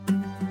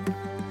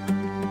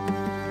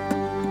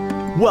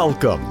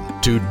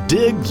Welcome to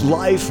Dig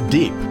Life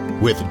Deep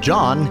with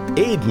John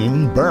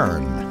Aidan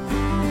Byrne.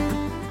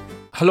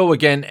 Hello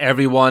again,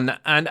 everyone,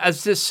 and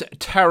as this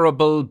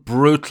terrible,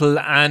 brutal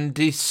and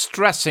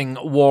distressing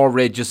war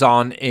rages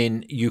on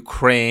in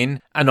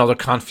Ukraine and other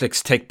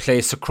conflicts take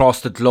place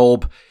across the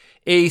globe,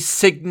 a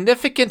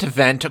significant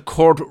event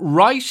occurred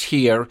right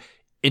here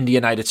in the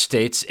United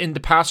States in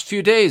the past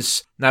few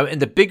days. Now, in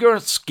the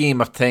bigger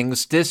scheme of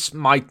things, this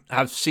might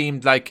have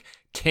seemed like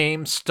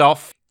tame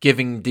stuff,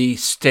 given the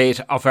state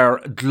of our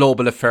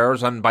global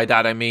affairs, and by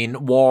that I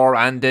mean war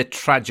and the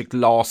tragic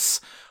loss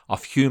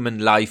of human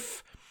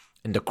life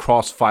in the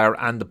crossfire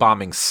and the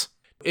bombings.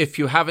 If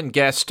you haven't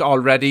guessed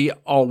already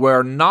or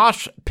were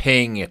not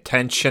paying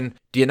attention,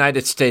 the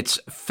United States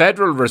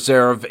Federal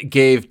Reserve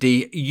gave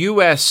the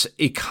US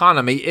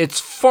economy its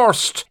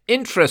first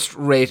interest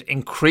rate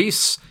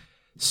increase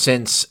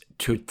since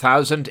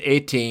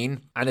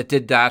 2018, and it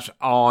did that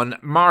on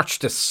March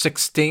the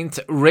 16th,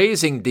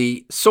 raising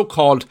the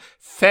so-called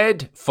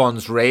Fed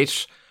funds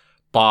rate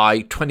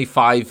by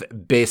 25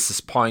 basis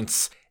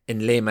points.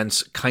 In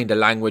layman's kind of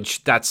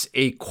language, that's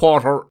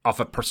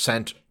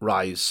 0.25%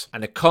 rise.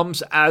 And it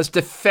comes as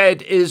the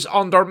Fed is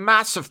under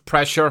massive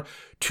pressure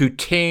to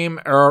tame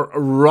our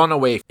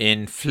runaway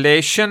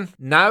inflation,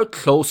 now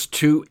close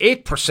to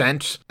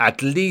 8%,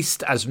 at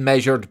least as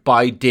measured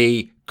by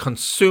the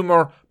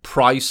Consumer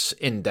Price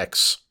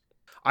Index.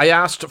 I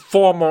asked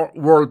former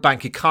World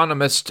Bank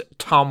economist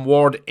Tom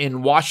Ward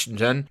in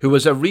Washington, who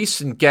was a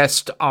recent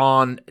guest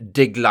on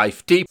Dig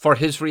Life Deep, for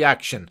his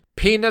reaction.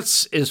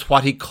 Peanuts is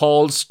what he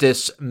calls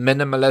this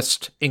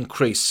minimalist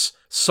increase.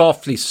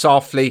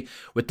 Softly,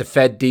 with the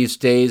Fed these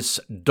days,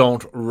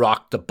 don't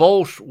rock the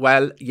boat.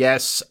 Well,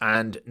 yes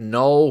and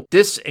no.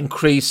 This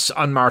increase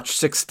on March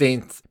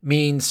 16th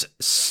means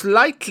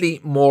slightly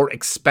more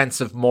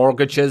expensive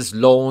mortgages,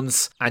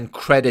 loans, and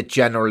credit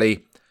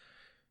generally.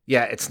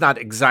 Yeah, it's not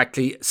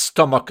exactly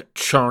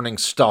stomach-churning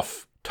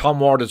stuff. Tom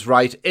Ward is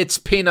right, it's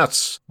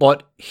peanuts.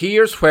 But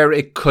here's where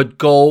it could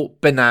go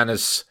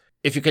bananas.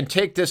 If you can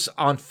take this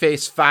on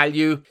face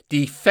value,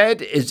 the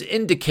Fed is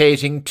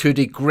indicating to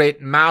the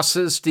great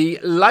masses the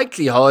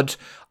likelihood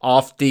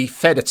of the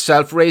Fed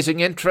itself raising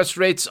interest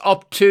rates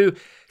up to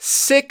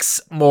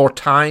 6 more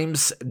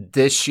times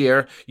this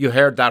year. You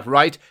heard that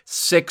right,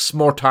 6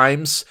 more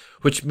times,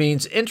 which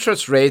means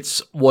interest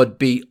rates would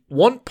be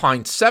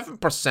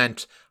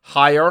 1.7%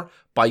 higher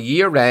by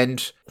year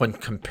end when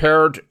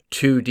compared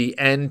to the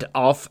end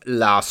of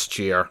last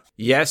year.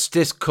 Yes,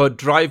 this could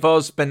drive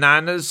us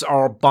bananas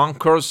or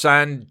bonkers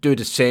and do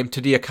the same to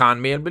the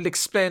economy, and we'll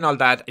explain all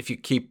that if you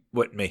keep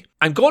with me.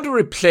 I'm going to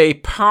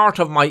replay part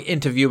of my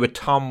interview with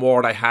Tom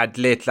Ward I had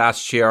late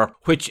last year,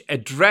 which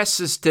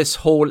addresses this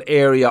whole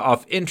area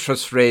of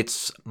interest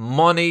rates,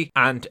 money,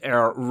 and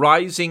our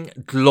rising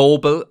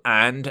global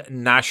and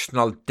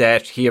national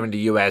debt here in the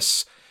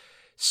US.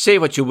 Say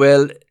what you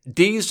will,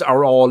 these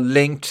are all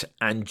linked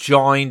and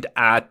joined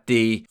at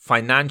the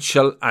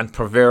financial and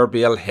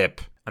proverbial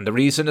hip. And the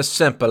reason is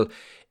simple.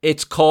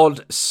 It's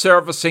called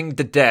servicing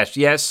the debt.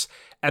 Yes,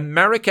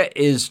 America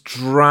is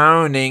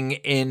drowning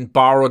in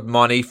borrowed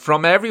money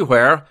from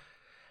everywhere.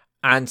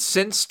 And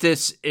since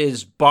this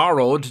is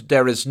borrowed,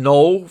 there is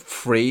no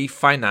free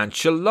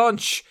financial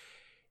lunch.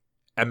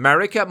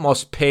 America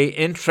must pay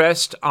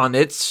interest on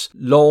its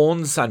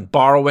loans and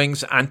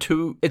borrowings and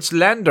to its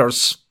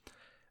lenders.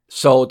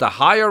 So the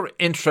higher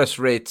interest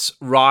rates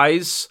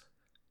rise,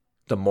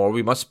 the more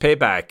we must pay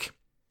back.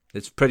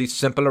 It's pretty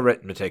simple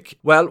arithmetic.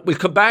 Well, we'll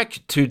come back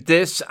to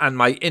this and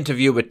my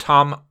interview with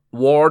Tom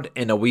Ward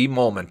in a wee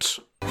moment.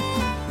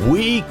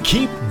 We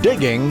keep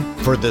digging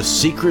for the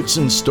secrets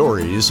and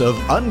stories of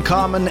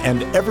uncommon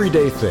and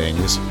everyday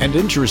things and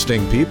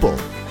interesting people.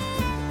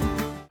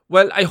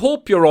 Well, I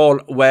hope you're all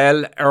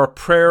well. Our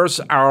prayers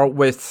are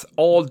with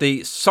all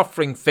the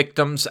suffering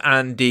victims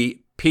and the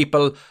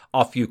people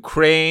of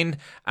Ukraine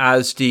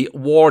as the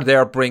war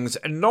there brings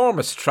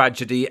enormous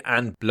tragedy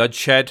and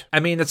bloodshed.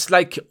 I mean, it's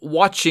like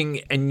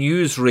watching a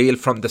newsreel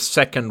from the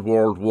Second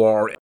World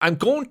War. I'm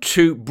going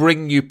to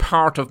bring you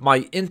part of my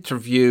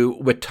interview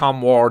with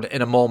Tom Ward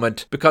in a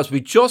moment because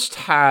we just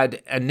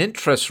had an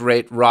interest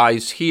rate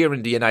rise here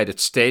in the United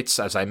States,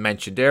 as I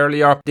mentioned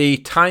earlier. The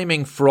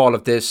timing for all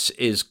of this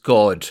is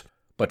good.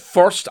 But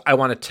first, I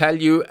want to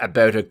tell you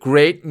about a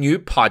great new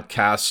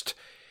podcast.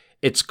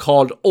 It's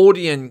called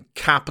Odeon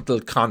Capital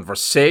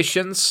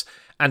Conversations,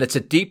 and it's a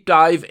deep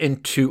dive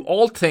into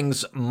all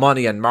things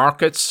money and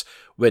markets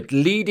with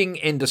leading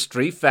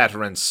industry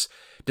veterans.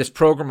 This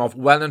program of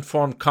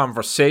well-informed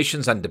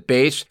conversations and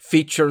debate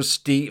features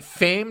the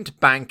famed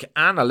bank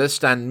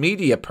analyst and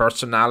media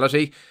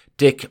personality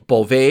Dick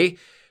Bove,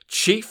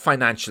 Chief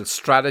Financial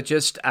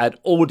Strategist at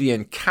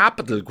Odeon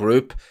Capital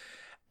Group,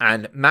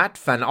 and Matt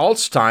Van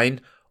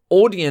Alstyne,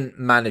 Odeon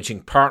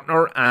Managing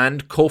Partner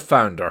and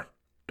Co-founder.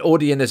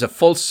 Odeon is a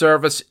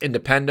full-service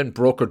independent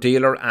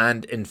broker-dealer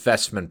and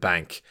investment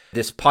bank.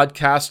 This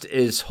podcast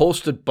is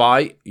hosted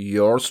by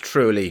yours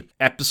truly.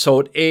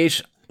 Episode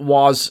 8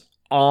 was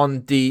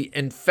on the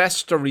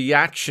investor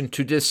reaction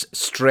to this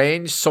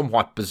strange,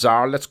 somewhat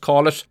bizarre, let's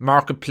call it,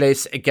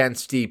 marketplace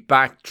against the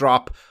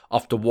backdrop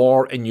of the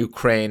war in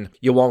Ukraine.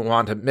 You won't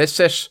want to miss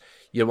it.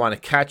 You'll want to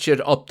catch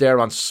it up there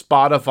on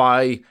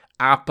Spotify,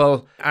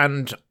 Apple,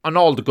 and on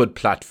all the good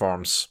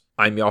platforms.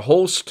 I'm your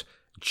host,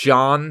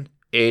 John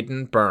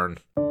Aidan Byrne.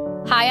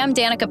 Hi, I'm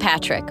Danica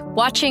Patrick.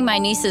 Watching my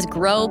nieces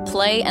grow,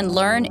 play, and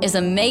learn is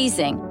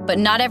amazing, but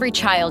not every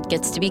child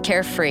gets to be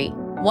carefree.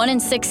 1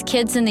 in 6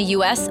 kids in the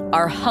U.S.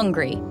 are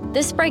hungry.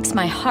 This breaks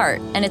my heart,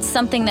 and it's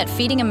something that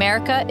Feeding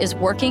America is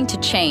working to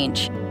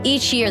change.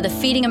 Each year, the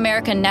Feeding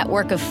America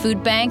network of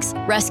food banks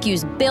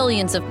rescues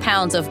billions of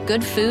pounds of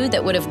good food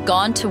that would have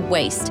gone to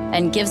waste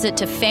and gives it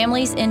to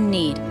families in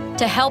need.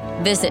 To help,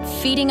 visit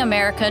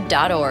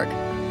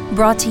feedingamerica.org.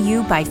 Brought to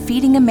you by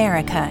Feeding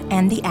America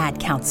and the Ad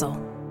Council.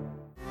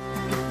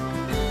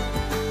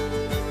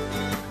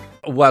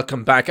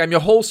 Welcome back. I'm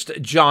your host,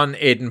 John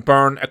Aidan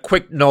Byrne. A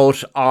quick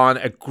note on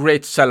a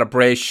great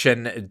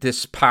celebration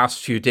this past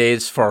few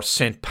days for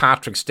St.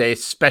 Patrick's Day,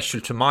 special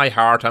to my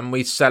heart, and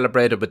we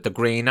celebrated with the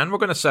Green, and we're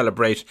going to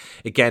celebrate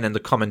again in the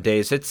coming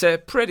days. It's a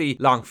pretty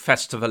long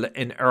festival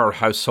in our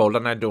household,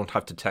 and I don't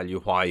have to tell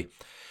you why.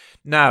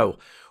 Now,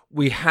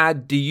 we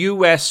had the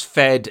US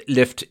Fed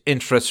lift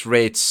interest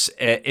rates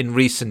in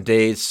recent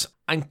days.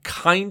 I'm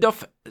kind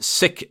of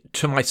sick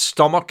to my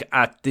stomach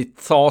at the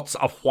thoughts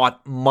of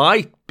what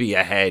might be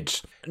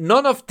ahead.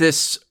 None of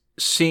this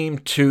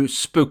seemed to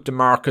spook the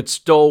markets,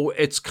 though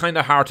it's kind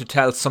of hard to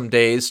tell some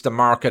days. The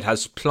market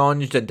has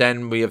plunged and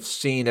then we have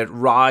seen it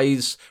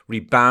rise,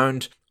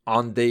 rebound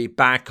on the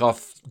back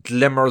of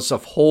glimmers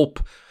of hope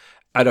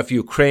out of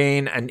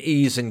Ukraine and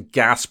ease in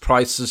gas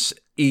prices.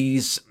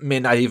 Ease may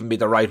not even be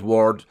the right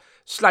word.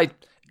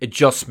 Slight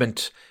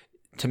adjustment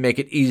to make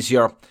it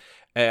easier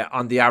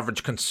on the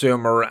average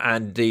consumer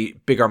and the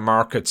bigger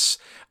markets,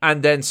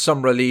 and then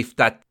some relief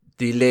that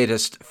the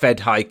latest Fed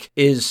hike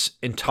is,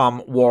 in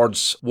Tom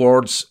Ward's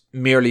words,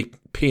 merely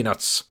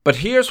peanuts. But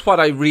here's what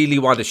I really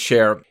want to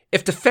share.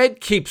 If the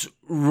Fed keeps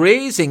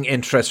raising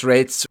interest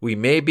rates, we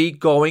may be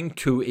going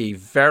to a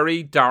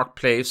very dark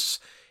place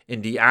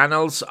in the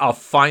annals of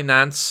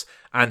finance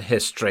and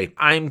history.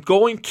 I'm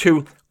going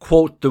to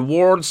quote the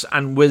words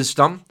and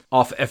wisdom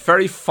of a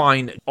very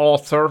fine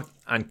author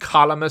and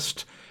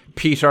columnist,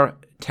 Peter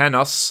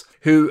Tenos,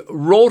 who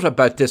wrote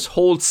about this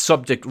whole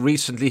subject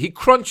recently. He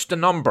crunched the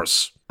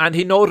numbers and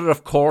he noted,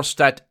 of course,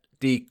 that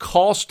the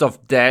cost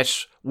of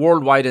debt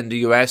worldwide in the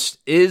US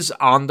is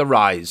on the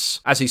rise.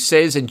 As he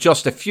says, in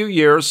just a few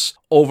years,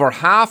 over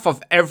half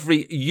of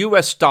every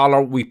US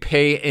dollar we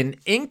pay in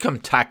income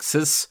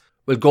taxes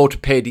will go to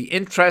pay the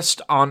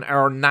interest on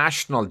our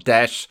national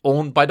debt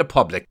owned by the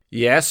public.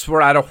 Yes, we're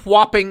at a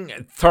whopping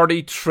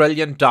 $30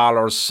 trillion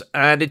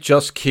and it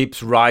just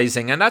keeps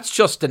rising. And that's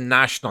just the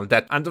national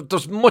debt. And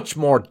there's much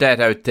more debt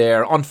out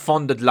there,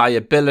 unfunded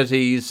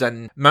liabilities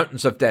and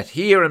mountains of debt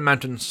here and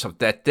mountains of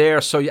debt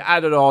there. So you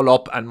add it all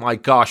up and my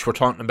gosh, we're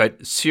talking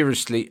about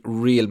seriously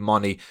real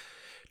money.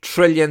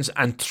 Trillions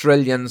and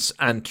trillions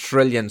and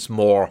trillions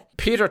more.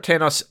 Peter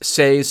Tenos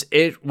says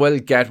it will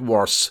get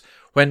worse.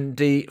 When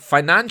the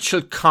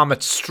financial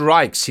comet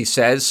strikes, he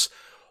says,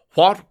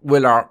 what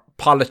will our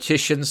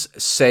politicians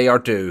say or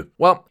do?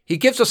 Well, he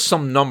gives us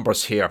some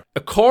numbers here.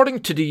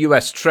 According to the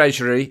US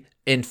Treasury,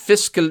 in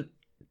fiscal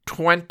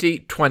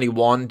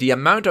 2021, the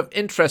amount of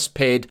interest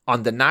paid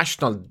on the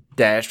national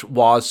debt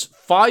was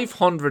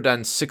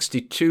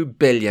 $562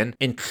 billion,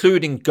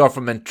 including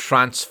government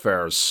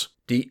transfers.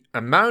 The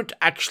amount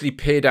actually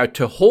paid out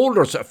to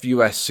holders of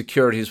US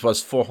securities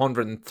was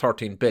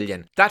 $413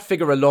 billion. That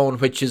figure alone,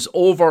 which is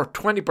over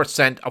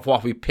 20% of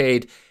what we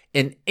paid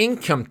in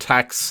income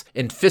tax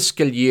in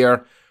fiscal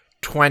year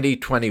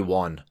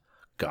 2021.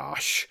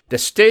 Gosh. The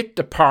State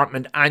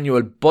Department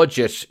annual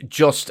budget,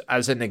 just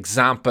as an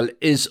example,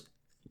 is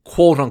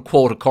quote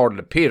unquote, according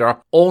to Peter,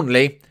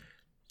 only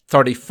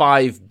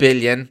 $35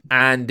 billion,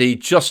 and the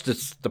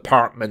Justice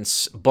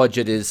Department's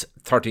budget is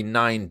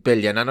 $39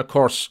 billion. And of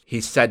course, he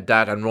said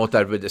that and wrote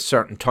that with a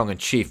certain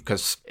tongue-in-cheek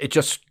because it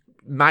just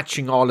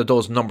matching all of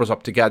those numbers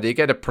up together, you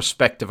get a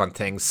perspective on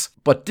things.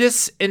 But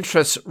this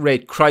interest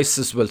rate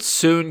crisis will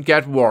soon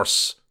get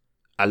worse.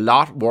 A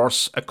lot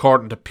worse,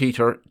 according to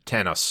Peter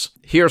Tenos.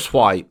 Here's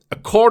why.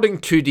 According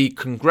to the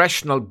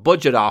Congressional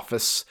Budget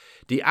Office,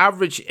 the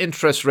average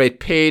interest rate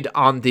paid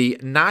on the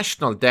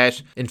national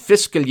debt in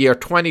fiscal year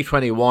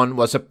 2021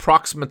 was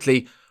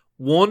approximately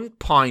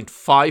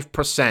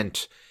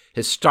 1.5%.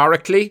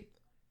 Historically,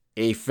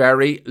 a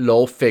very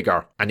low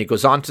figure. And he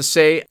goes on to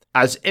say,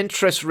 as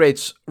interest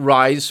rates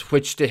rise,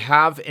 which they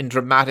have in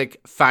dramatic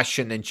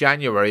fashion in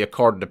January,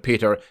 according to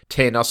Peter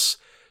Tenos,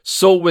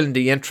 so will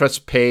the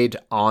interest paid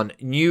on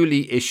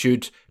newly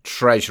issued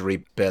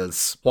Treasury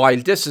bills. While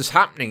this is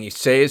happening, he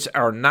says,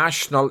 our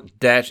national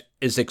debt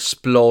is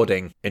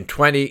exploding. In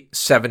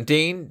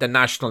 2017, the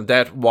national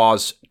debt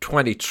was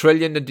 $20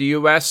 trillion in the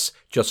US.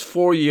 Just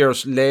 4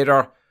 years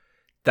later,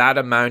 that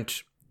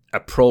amount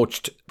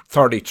approached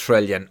 $30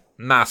 trillion.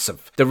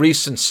 Massive. The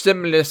recent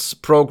stimulus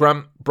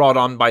program brought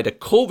on by the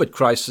COVID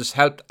crisis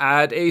helped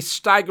add a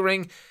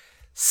staggering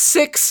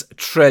 6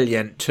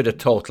 trillion to the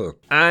total.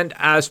 And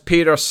as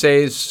Peter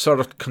says, sort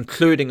of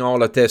concluding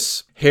all of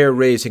this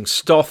hair-raising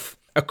stuff,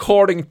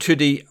 according to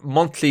the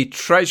monthly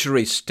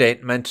Treasury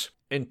statement,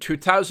 in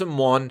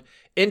 2001,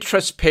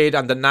 interest paid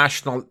on the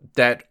national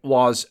debt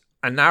was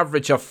an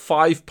average of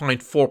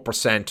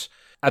 5.4%,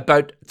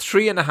 about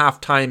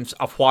 3.5 times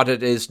of what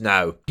it is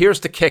now. Here's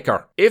the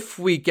kicker. If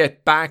we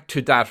get back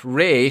to that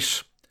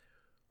rate,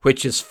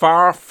 which is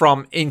far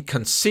from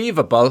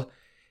inconceivable,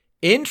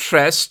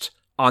 interest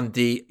on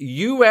the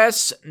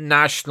US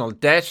national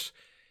debt,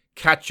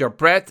 catch your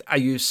breath, are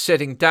you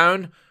sitting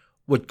down,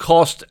 would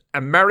cost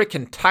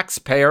American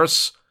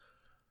taxpayers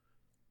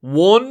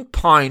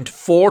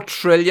 $1.4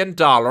 trillion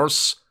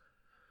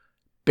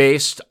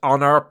based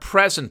on our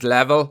present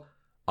level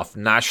of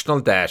national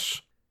debt.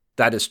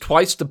 That is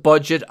twice the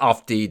budget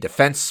of the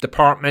Defense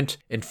Department.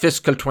 In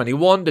fiscal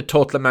 21, the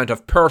total amount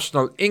of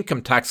personal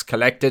income tax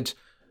collected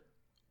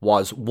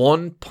was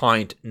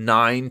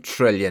 1.9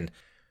 trillion.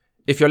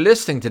 If you're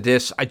listening to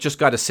this, I just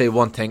got to say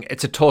one thing.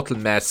 It's a total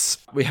mess.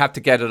 We have to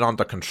get it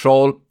under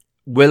control.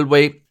 Will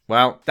we?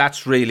 Well,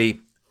 that's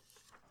really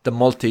the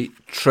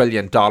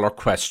multi-trillion-dollar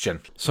question.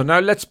 So now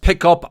let's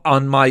pick up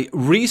on my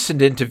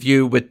recent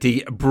interview with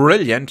the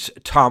brilliant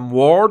Tom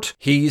Ward.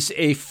 He's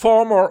a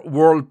former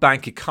World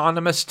Bank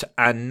economist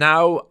and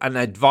now an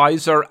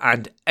advisor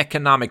and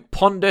economic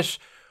pundit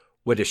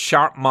with a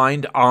sharp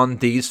mind on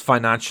these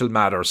financial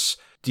matters.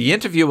 The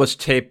interview was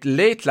taped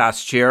late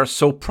last year,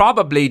 so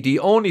probably the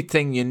only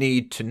thing you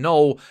need to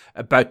know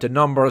about the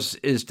numbers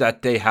is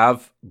that they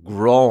have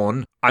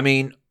grown. I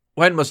mean,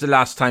 when was the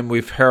last time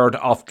we've heard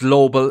of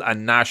global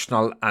and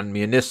national and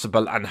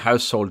municipal and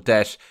household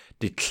debt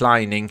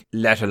declining,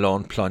 let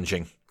alone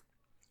plunging?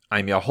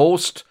 I'm your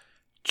host,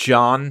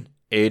 John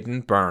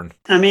Aidan Byrne.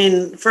 I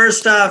mean,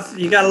 first off,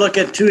 you got to look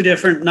at two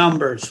different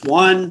numbers.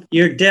 One,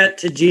 your debt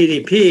to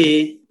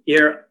GDP,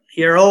 your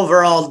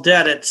overall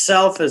debt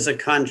itself as a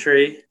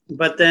country,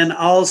 but then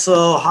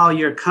also how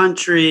your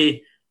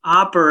country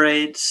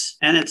operates.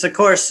 And it's, of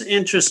course,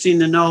 interesting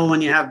to know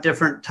when you have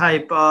different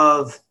type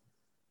of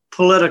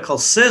political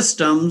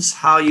systems,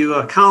 how you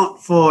account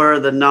for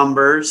the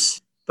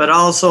numbers, but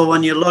also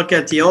when you look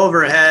at the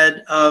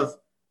overhead of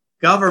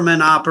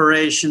government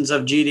operations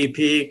of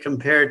GDP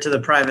compared to the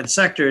private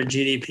sector of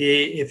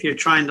GDP, if you're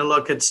trying to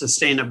look at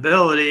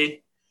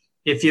sustainability,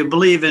 if you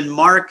believe in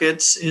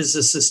markets is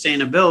the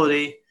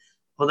sustainability,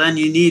 well, then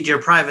you need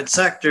your private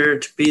sector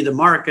to be the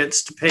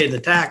markets, to pay the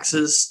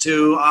taxes,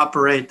 to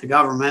operate the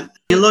government.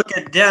 You look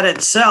at debt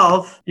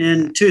itself,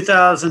 in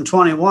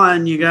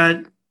 2021, you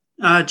got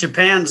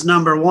Japan's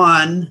number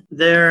one.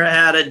 They're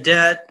at a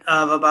debt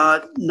of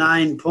about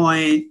 9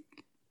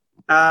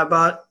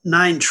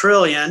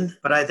 trillion,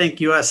 but I think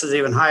US is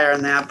even higher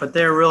than that. But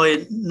they're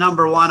really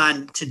number one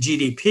on to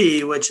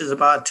GDP, which is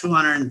about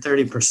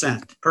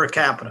 230% per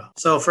capita.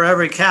 So for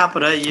every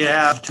capita, you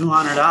have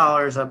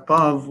 $200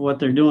 above what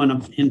they're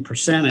doing in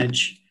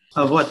percentage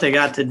of what they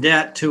got to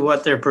debt to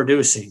what they're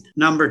producing.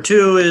 Number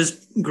two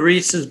is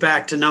Greece is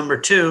back to number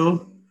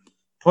two.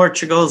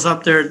 Portugal's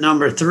up there at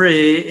number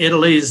 3.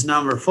 Italy's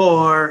number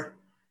 4.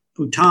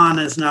 Bhutan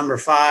is number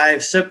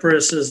 5.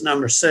 Cyprus is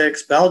number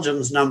 6.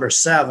 Belgium's number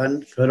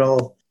 7. Good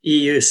old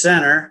EU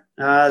center.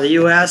 The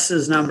US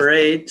is number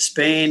 8.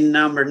 Spain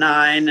number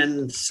 9.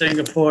 And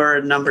Singapore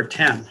number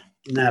 10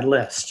 in that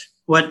list.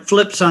 What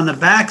flips on the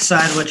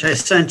backside, which I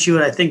sent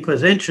you, I think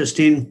was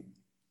interesting,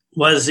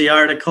 was the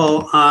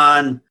article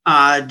on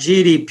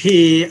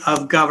GDP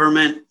of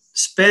government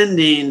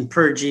spending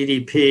per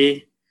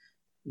GDP.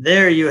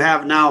 There you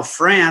have now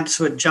France,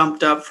 which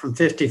jumped up from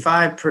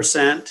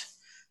 55%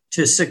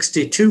 to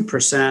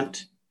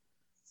 62%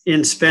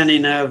 in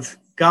spending of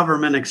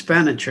government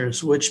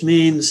expenditures, which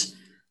means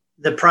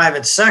the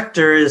private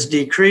sector is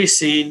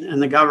decreasing and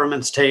the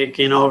government's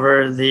taking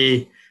over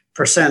the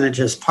percentage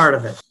as part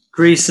of it.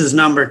 Greece is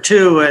number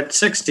 2 at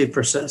 60%,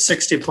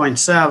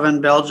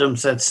 60.7.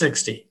 Belgium's at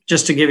 60,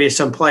 just to give you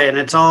some play. And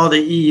it's all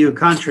the EU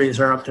countries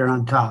are up there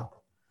on top.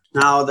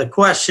 Now, the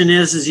question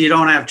is you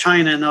don't have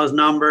China in those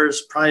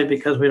numbers, probably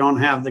because we don't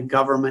have the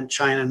government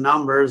China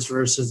numbers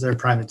versus their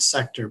private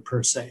sector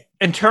per se.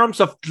 In terms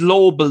of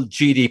global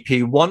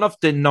GDP, one of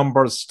the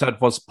numbers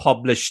that was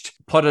published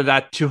put it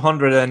at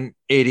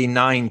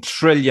 289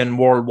 trillion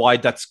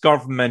worldwide. That's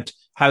government,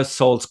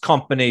 households,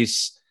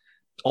 companies,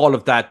 all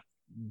of that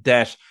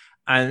debt.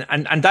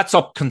 And that's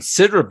up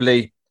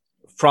considerably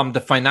from the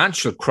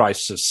financial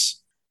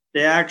crisis.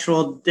 The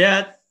actual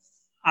debt,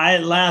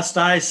 last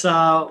I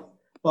saw,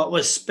 what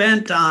was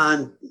spent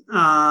on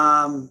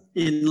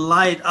in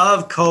light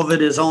of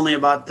COVID is only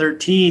about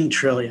 13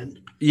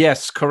 trillion.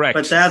 Yes, correct.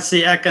 But that's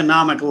the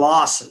economic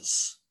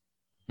losses.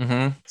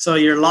 Mm-hmm. So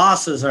your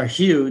losses are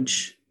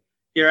huge.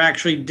 Your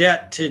actually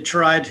debt to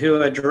try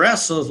to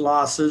address those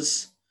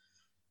losses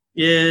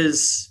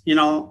is,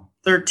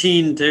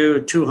 13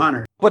 to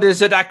 200. But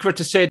is it accurate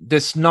to say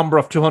this number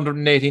of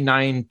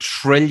 289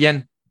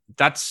 trillion,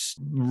 that's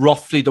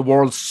roughly the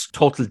world's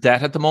total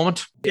debt at the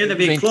moment? Going to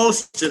be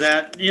close to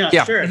that. Yeah,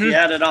 sure. Mm-hmm. If you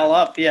add it all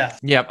up, yeah.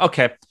 Yeah,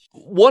 okay.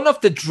 One of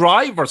the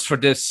drivers for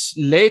this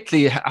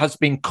lately has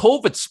been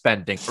COVID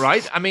spending,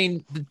 right? I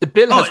mean, the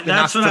bill has been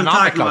that's what I'm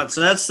talking about.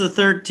 So that's the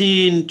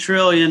 13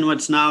 trillion,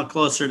 what's now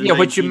closer to 19.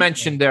 Which you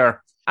mentioned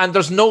there. And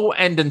there's no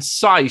end in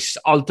sight,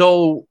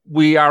 although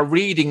we are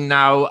reading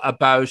now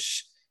about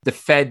the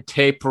Fed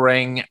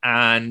tapering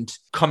and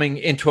coming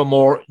into a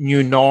more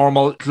new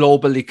normal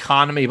global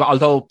economy. But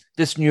although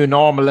this new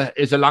normal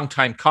is a long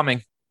time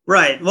coming.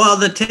 Right. Well,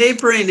 the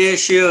tapering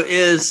issue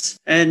is,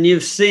 and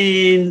you've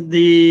seen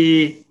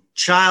the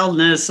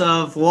childness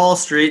of Wall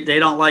Street, they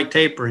don't like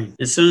tapering.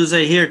 As soon as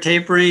they hear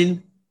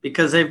tapering,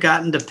 because they've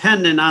gotten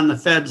dependent on the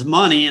Fed's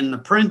money and the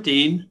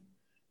printing,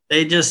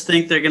 they just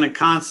think they're going to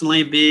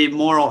constantly be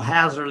moral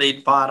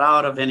hazardly bought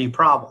out of any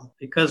problem.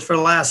 Because for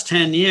the last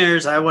 10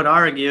 years, I would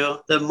argue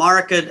the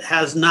market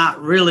has not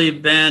really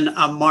been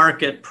a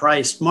market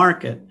priced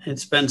market.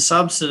 It's been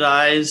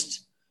subsidized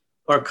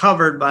or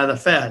covered by the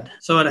Fed.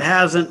 So it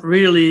hasn't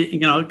really,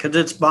 because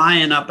it's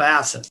buying up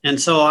assets. And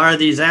so are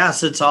these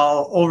assets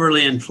all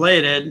overly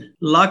inflated?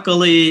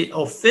 Luckily,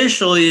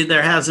 officially,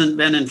 there hasn't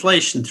been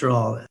inflation through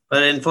all this.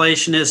 But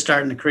inflation is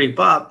starting to creep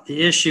up.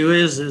 The issue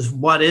is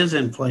what is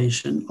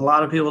inflation? A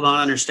lot of people don't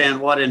understand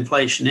what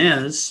inflation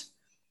is.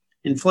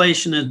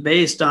 Inflation is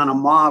based on a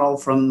model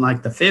from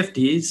like the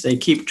 50s. They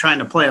keep trying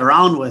to play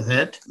around with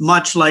it,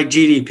 much like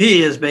GDP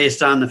is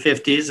based on the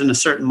 50s and a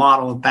certain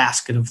model of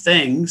basket of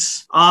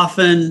things.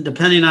 Often,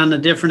 depending on the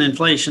different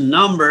inflation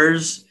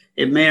numbers,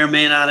 it may or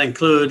may not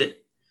include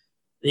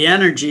the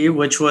energy,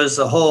 which was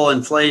the whole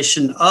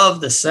inflation of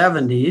the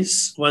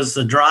 70s, was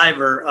the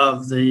driver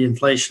of the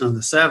inflation of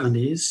the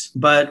 70s,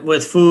 but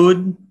with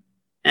food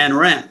and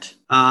rent.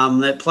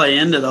 That play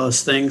into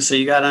those things. So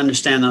you got to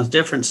understand those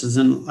differences.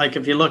 And like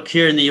if you look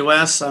here in the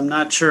US, I'm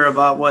not sure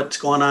about what's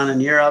going on in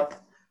Europe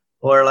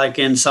or like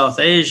in South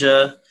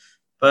Asia,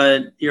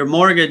 but your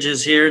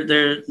mortgages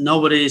here,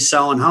 nobody's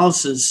selling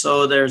houses.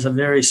 So there's a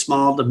very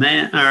small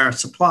demand or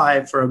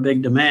supply for a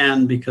big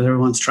demand because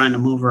everyone's trying to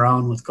move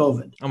around with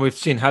COVID. And we've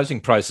seen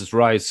housing prices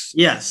rise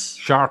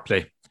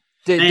sharply.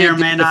 May or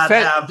may not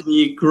have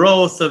the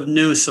growth of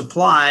new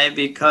supply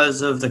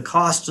because of the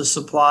cost of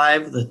supply,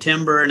 the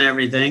timber and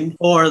everything,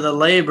 or the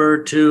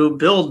labor to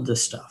build the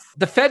stuff.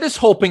 The Fed is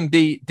hoping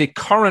the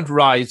current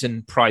rise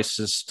in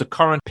prices, the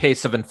current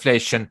pace of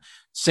inflation,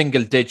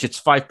 single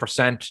digits,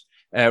 5%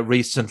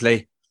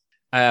 recently,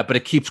 but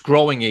it keeps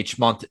growing each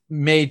month,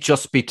 may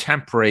just be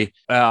temporary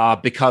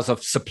because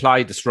of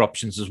supply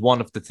disruptions is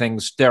one of the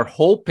things they're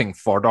hoping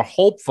for. They're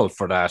hopeful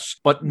for that,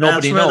 but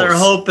nobody knows. That's where they're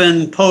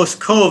hoping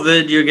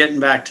post-COVID, you're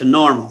getting back to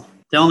normal.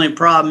 The only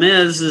problem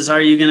is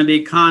are you going to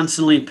be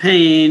constantly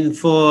paying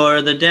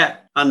for the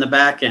debt on the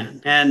back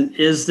end? And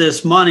is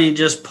this money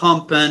just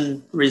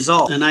pumping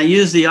results? And I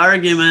use the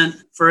argument,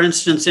 for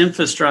instance,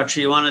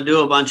 infrastructure. You want to do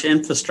a bunch of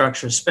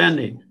infrastructure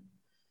spending.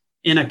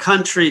 In a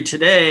country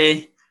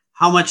today,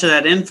 how much of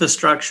that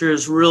infrastructure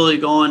is really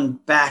going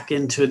back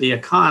into the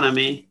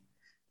economy,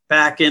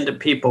 back into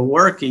people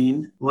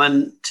working,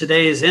 when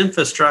today's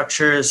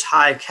infrastructure is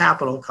high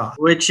capital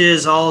cost, which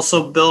is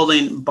also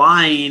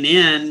buying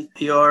in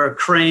your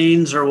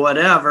cranes or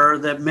whatever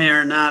that may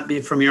or not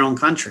be from your own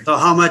country. So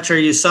how much are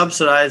you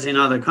subsidizing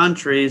other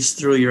countries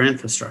through your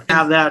infrastructure?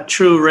 Have that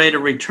true rate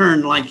of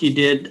return like you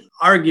did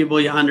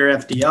arguably under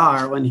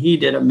FDR when he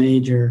did a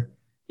major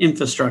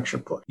infrastructure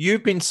push.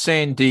 You've been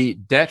saying the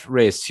debt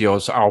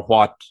ratios are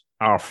what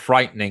are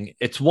frightening.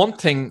 It's one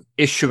thing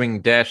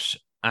issuing debt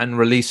and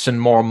releasing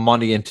more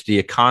money into the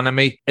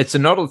economy. It's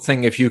another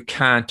thing if you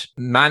can't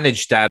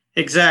manage that.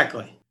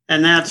 Exactly.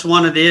 And that's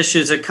one of the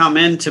issues that come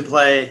into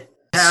play.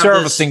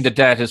 Servicing the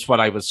debt is what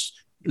I was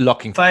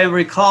looking for. If I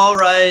recall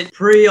right,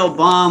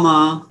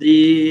 pre-Obama,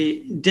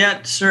 the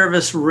debt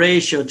service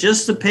ratio,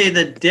 just to pay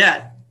the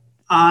debt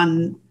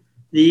on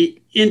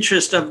the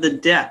interest of the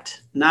debt,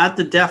 not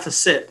the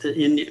deficit.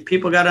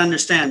 People got to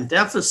understand,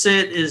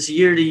 deficit is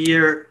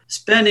year-to-year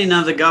spending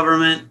of the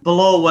government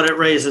below what it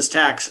raises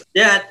taxes.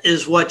 Debt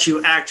is what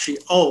you actually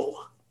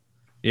owe.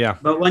 Yeah.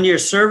 But when you're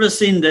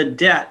servicing the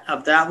debt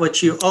of that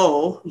which you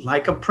owe,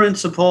 like a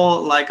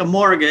principal, like a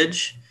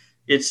mortgage,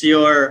 it's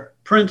your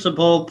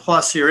principal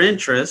plus your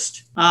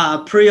interest.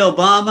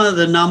 Pre-Obama,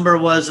 the number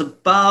was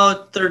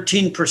about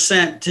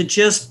 13% to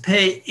just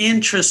pay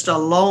interest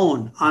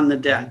alone on the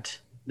debt.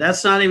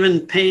 That's not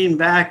even paying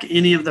back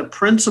any of the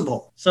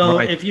principal. So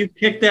If you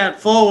kick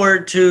that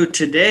forward to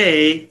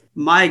today,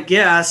 my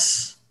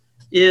guess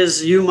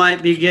is you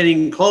might be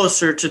getting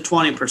closer to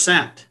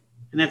 20%.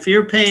 And if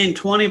you're paying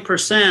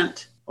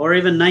 20% or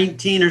even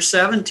 19 or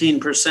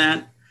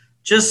 17%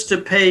 just to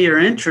pay your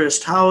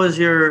interest, how is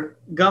your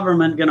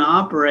government going to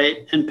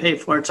operate and pay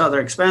for its other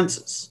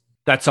expenses?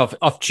 That's of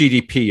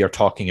GDP you're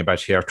talking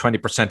about here,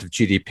 20% of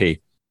GDP.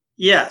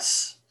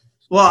 Yes.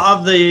 Well,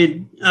 of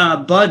the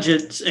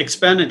budget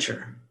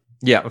expenditure.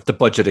 Yeah, of the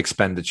budget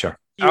expenditure.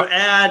 You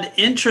add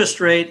interest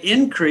rate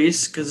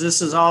increase, because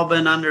this has all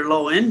been under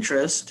low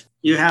interest.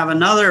 You have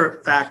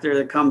another factor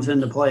that comes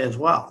into play as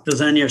well, because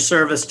then your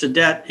service to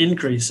debt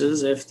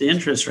increases if the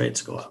interest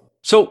rates go up.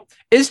 So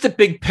is the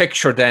big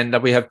picture then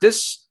that we have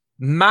this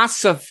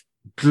massive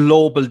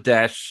global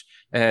debt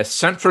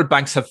Central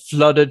banks have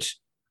flooded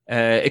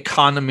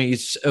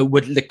economies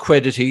with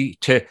liquidity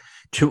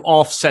to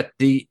offset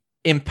the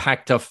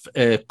impact of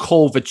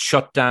COVID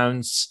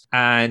shutdowns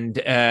and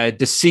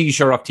the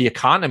seizure of the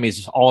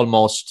economies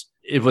almost.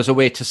 It was a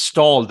way to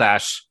stall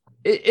that.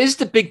 Is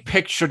the big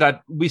picture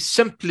that we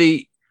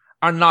simply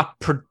are not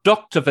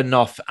productive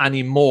enough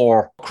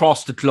anymore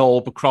across the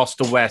globe, across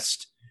the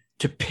West,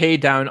 to pay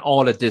down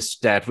all of this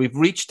debt? We've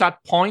reached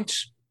that point?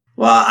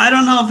 Well, I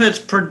don't know if it's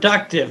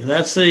productive.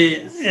 As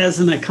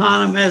an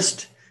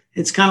economist,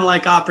 it's kind of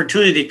like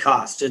opportunity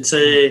cost.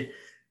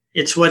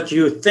 It's what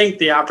you think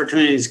the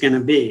opportunity is going to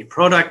be.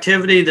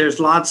 Productivity, there's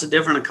lots of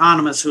different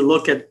economists who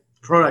look at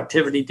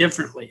productivity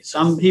differently.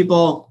 Some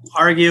people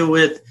argue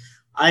with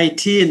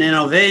IT and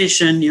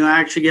innovation, you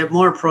actually get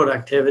more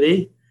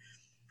productivity.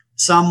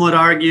 Some would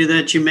argue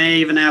that you may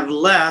even have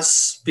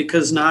less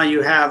because now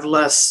you have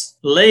less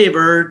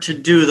labor to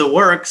do the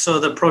work. So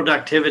the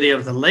productivity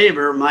of the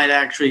labor might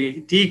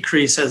actually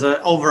decrease as an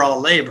overall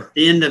labor.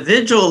 The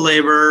individual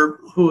laborer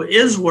who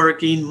is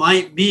working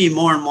might be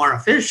more and more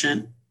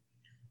efficient,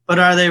 but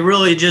are they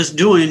really just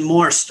doing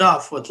more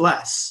stuff with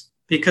less?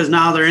 Because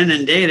now they're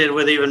inundated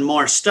with even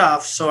more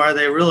stuff. So are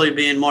they really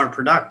being more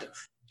productive?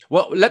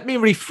 Well, let me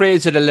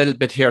rephrase it a little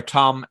bit here,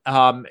 Tom.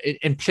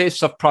 In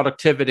place of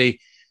productivity,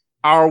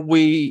 are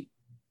we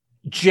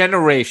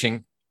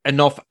generating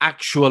enough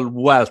actual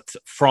wealth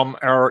from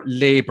our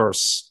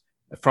laborers,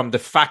 from the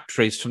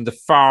factories, from the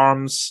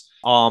farms,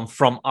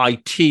 from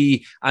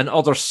IT and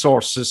other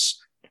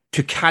sources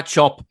to catch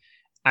up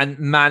and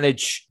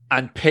manage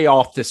and pay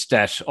off this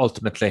debt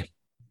ultimately?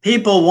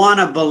 People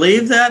want to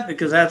believe that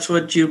because that's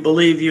what you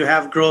believe you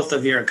have growth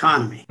of your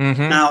economy.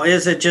 Mm-hmm. Now,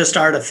 is it just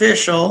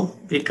artificial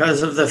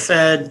because of the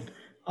Fed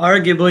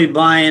arguably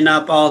buying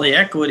up all the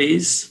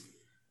equities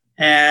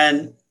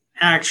and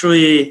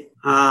actually,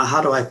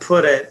 how do I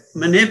put it,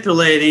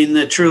 manipulating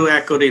the true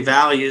equity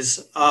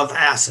values of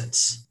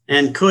assets?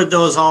 And could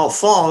those all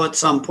fall at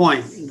some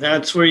point?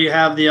 That's where you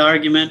have the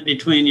argument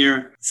between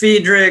your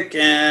Friedrich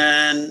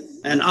and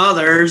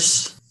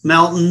others,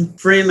 Milton,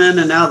 Friedman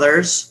and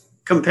others,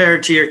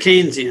 compared to your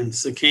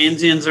Keynesians. The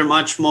Keynesians are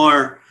much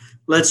more,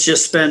 let's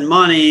just spend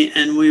money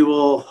and we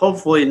will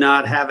hopefully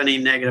not have any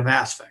negative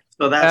aspects.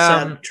 So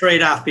that's a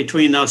trade-off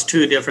between those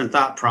two different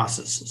thought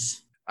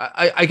processes.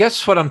 I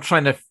guess what I'm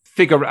trying to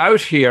figure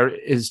out here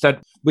is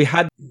that we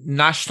had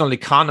national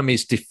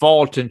economies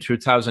default in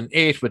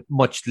 2008 with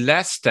much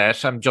less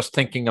debt. I'm just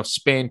thinking of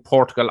Spain,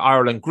 Portugal,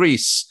 Ireland,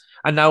 Greece.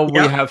 And now we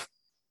have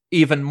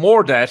even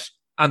more debt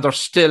and they're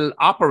still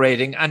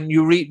operating. And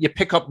you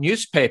pick up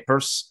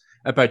newspapers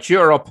about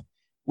Europe,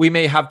 we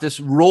may have this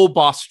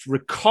robust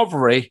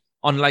recovery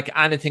unlike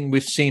anything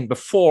we've seen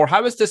before.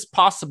 How is this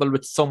possible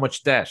with so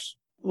much debt?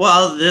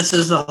 Well, this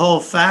is the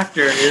whole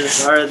factor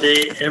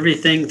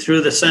everything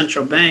through the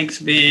central banks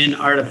being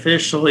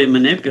artificially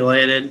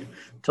manipulated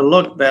to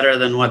look better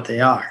than what they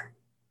are?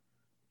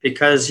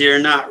 Because you're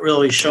not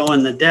really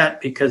showing the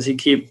debt because you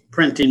keep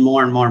printing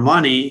more and more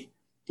money.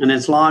 And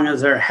as long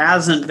as there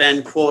hasn't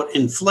been, quote,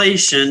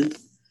 inflation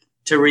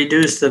to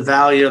reduce the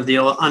value of the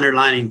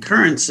underlying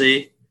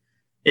currency,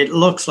 it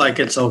looks like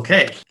it's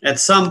okay.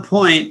 At some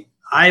point,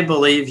 I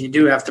believe you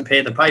do have to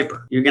pay the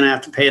piper. You're going to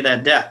have to pay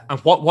that debt. And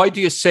why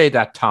do you say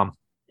that, Tom?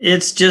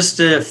 It's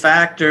just a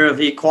factor of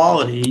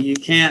equality. You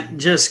can't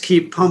just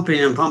keep pumping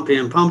and pumping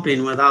and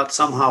pumping without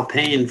somehow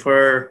paying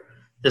for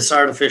this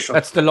artificial.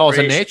 That's the laws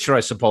of nature, I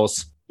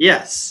suppose.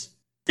 Yes.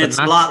 It's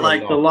a lot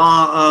like the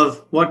law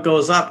of what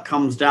goes up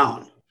comes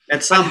down.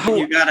 At some point,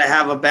 you got to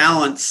have a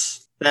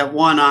balance that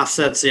one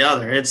offsets the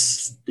other.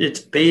 It's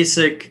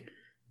basic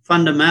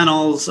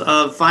fundamentals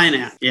of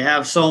finance. You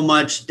have so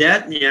much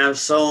debt and you have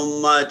so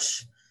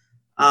much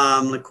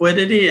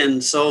liquidity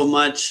and so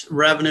much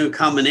revenue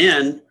coming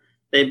in,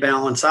 they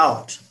balance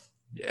out.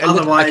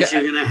 Otherwise,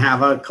 you're going to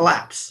have a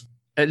collapse.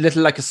 A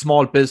little like a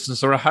small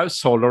business or a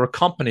household or a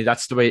company.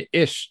 That's the way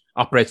it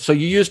operates. So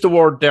you use the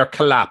word there,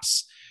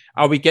 collapse.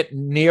 Are we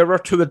getting nearer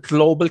to a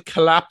global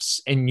collapse,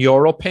 in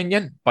your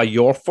opinion, by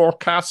your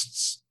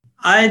forecasts?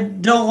 I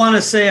don't want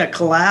to say a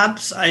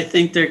collapse. I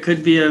think there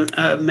could be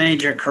a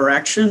major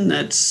correction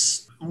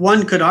that's,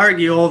 one could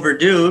argue,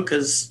 overdue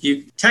because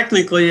you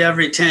technically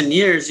every 10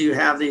 years you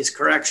have these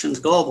corrections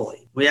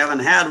globally. We haven't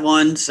had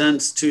one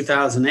since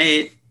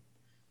 2008,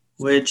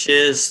 which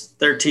is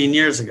 13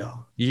 years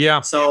ago.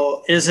 Yeah.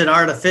 So is it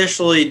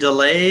artificially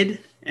delayed?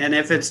 And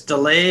if it's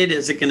delayed,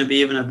 is it going to be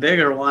even a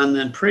bigger one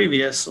than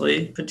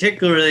previously,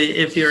 particularly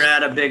if you're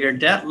at a bigger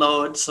debt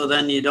load? So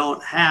then you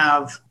don't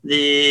have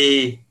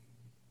the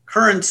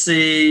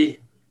currency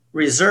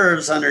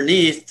reserves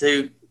underneath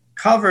to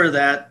cover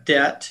that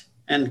debt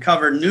and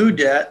cover new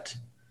debt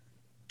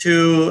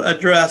to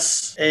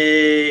address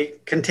a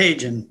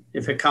contagion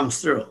if it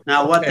comes through.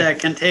 Now, what that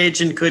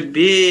contagion could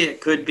be,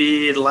 it could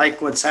be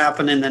like what's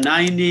happened in the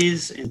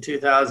 90s, in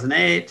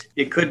 2008.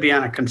 It could be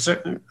on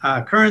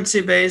a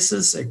currency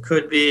basis. It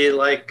could be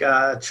like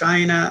Russia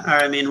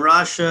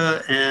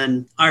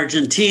and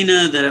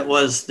Argentina, that it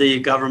was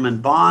the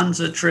government bonds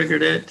that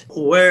triggered it.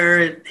 Where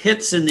it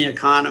hits in the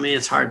economy,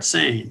 it's hard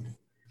saying.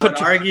 But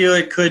argue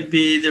it could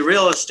be the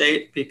real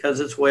estate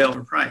because it's way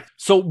overpriced.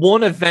 So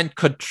one event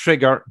could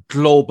trigger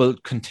global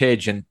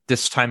contagion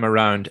this time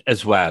around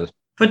as well.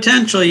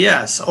 Potentially,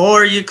 yes.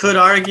 Or you could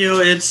argue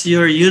it's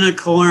your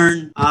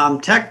unicorn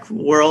tech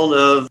world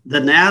of the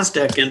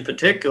NASDAQ in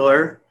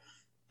particular.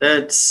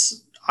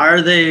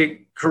 Are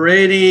they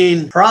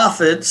creating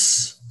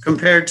profits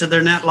compared to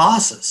their net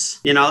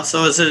losses?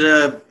 So is it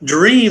a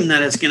dream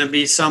that it's going to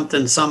be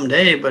something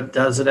someday, but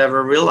does it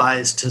ever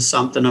realize to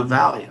something of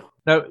value?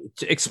 Now,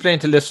 to explain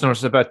to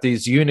listeners about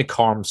these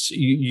unicorns,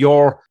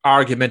 your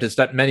argument is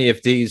that many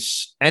of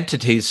these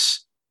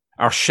entities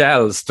are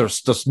shells.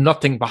 There's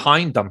nothing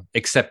behind them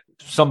except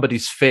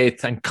somebody's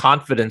faith and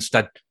confidence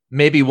that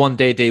maybe one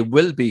day they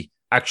will be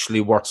actually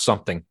worth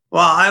something.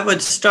 Well, I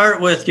would start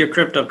with your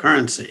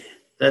cryptocurrency.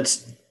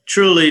 That's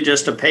truly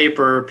just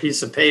a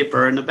piece of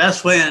paper. And the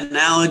best way to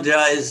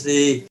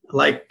analogize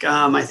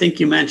I think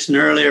you mentioned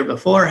earlier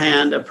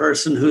beforehand, a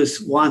person who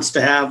wants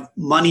to have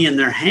money in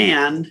their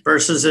hand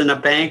versus in a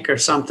bank or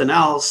something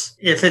else.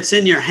 If it's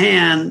in your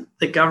hand,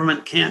 the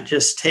government can't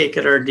just take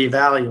it or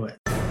devalue it.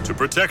 To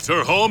protect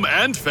her home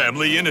and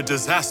family in a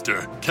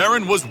disaster,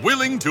 Karen was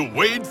willing to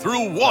wade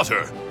through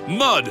water,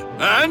 mud,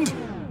 and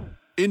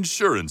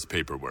insurance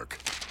paperwork.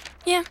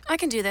 Yeah, I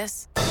can do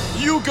this.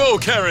 You go,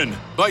 Karen!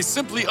 By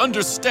simply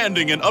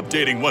understanding and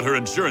updating what her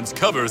insurance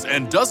covers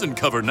and doesn't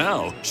cover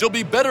now, she'll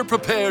be better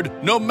prepared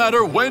no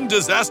matter when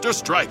disaster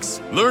strikes.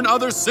 Learn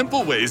other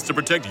simple ways to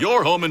protect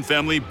your home and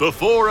family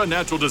before a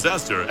natural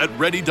disaster at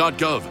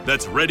ready.gov.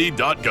 That's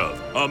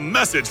ready.gov. A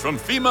message from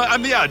FEMA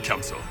and the Ad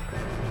Council.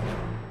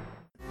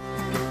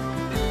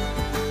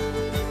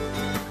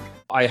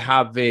 I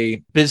have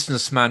a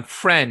businessman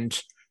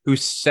friend who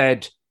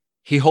said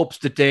he hopes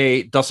the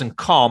day doesn't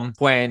come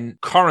when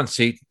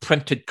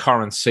printed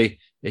currency,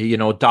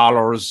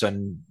 dollars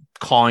and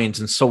coins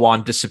and so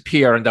on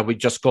disappear and that we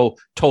just go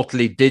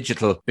totally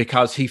digital,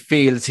 because he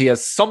feels he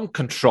has some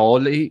control.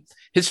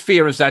 His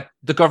fear is that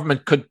the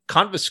government could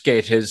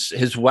confiscate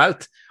his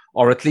wealth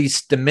or at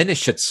least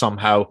diminish it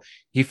somehow.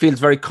 He feels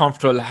very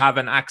comfortable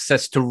having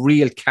access to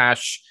real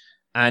cash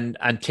and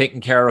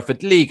taking care of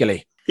it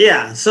legally.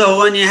 Yeah. So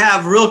when you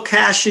have real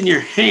cash in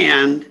your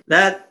hand,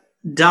 that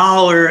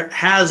dollar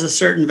has a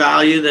certain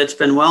value that's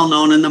been well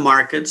known in the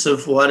markets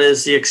of what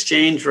is the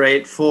exchange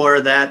rate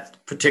for that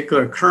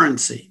particular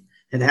currency.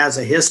 It has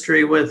a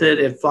history with it.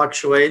 It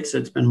fluctuates.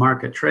 It's been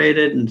market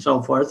traded and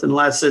so forth,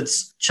 unless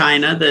it's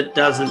China that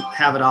doesn't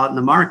have it out in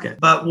the market.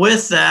 But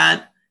with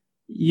that,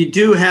 you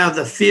do have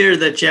the fear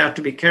that you have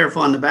to be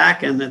careful on the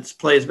back end that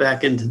plays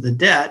back into the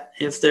debt.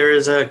 If there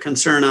is a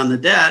concern on the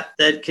debt,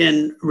 that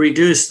can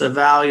reduce the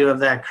value of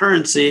that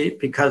currency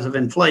because of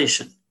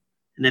inflation.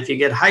 And if you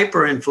get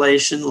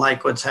hyperinflation,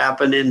 like what's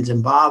happened in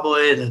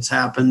Zimbabwe, it's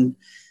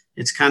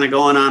kind of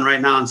going on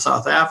right now in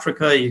South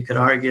Africa, you could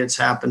argue it's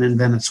happened in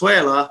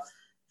Venezuela,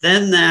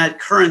 then that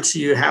currency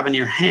you have in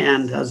your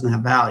hand doesn't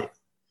have value.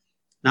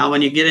 Now,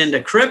 when you get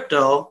into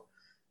crypto,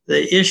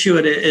 the issue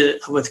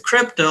with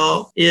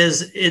crypto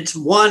is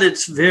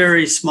it's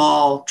very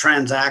small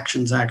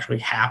transactions actually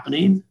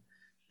happening.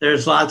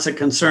 There's lots of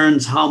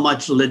concerns how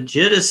much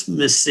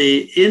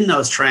legitimacy in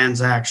those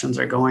transactions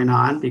are going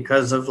on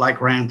because of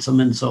like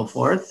ransom and so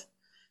forth.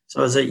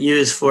 So is it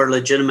used for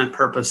legitimate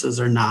purposes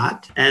or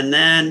not? And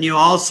then you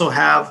also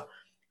have,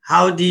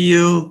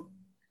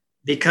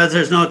 because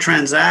there's no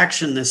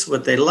transaction,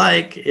 what they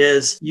like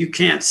is you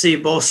can't see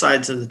both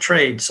sides of the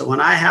trade. So when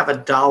I have a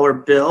dollar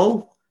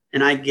bill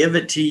and I give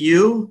it to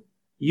you,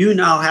 you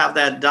now have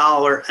that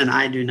dollar and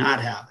I do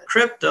not have it.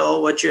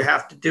 Crypto, what you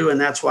have to do,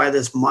 and that's why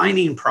this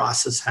mining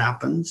process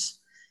happens,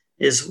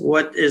 is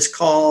what is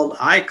called,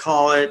 I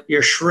call it,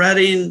 you're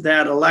shredding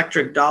that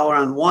electric dollar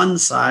on one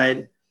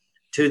side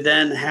to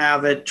then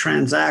have it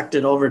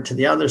transacted over to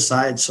the other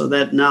side so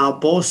that now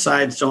both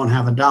sides don't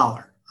have a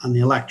dollar on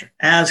the electric.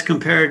 As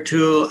compared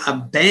to a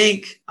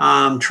bank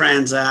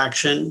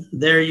transaction,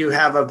 there you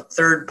have a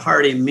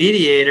third-party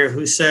mediator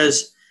who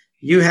says,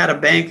 you had a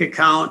bank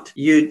account,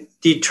 you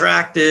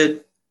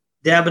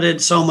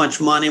debited so much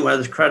money, whether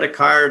it's credit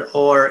card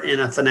or in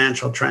a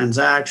financial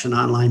transaction,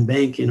 online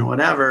banking or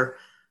whatever,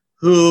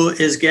 who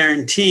is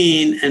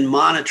guaranteeing and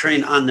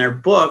monitoring on their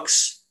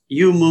books,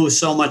 you move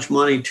so much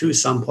money to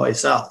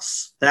someplace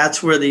else.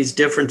 That's where these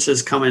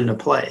differences come into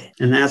play.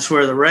 And that's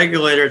where the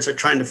regulators are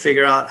trying to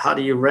figure out how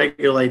do you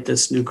regulate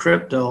this new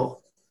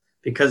crypto,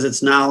 because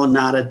it's now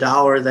not a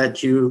dollar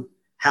that you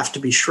have to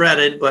be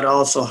shredded, but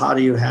also how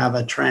do you have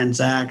a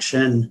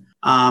transaction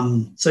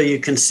so you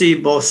can see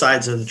both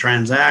sides of the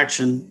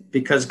transaction,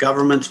 because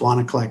governments want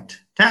to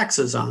collect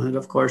taxes on it,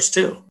 of course,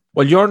 too.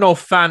 Well, you're no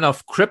fan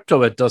of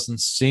crypto, it doesn't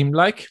seem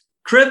like.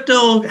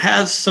 Crypto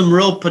has some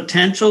real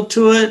potential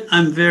to it.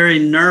 I'm very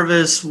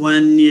nervous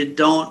when you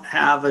don't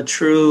have a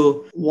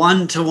true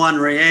one-to-one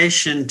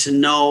relation to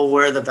know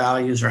where the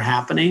values are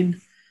happening.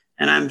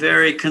 And I'm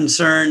very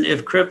concerned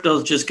if crypto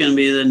is just going to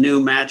be the new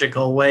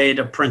magical way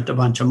to print a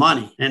bunch of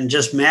money. And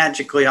just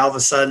magically, all of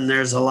a sudden,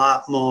 there's a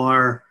lot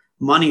more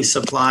money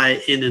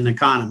supply in an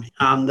economy.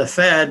 The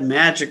Fed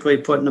magically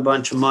putting a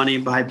bunch of money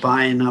by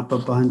buying up a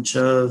bunch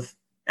of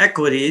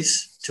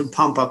equities to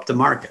pump up the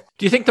market.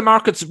 Do you think the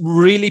market's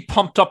really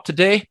pumped up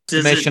today?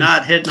 Is it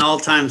not hitting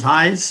all-time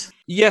highs?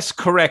 Yes,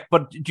 correct.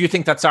 But do you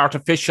think that's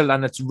artificial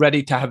and it's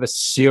ready to have a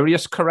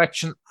serious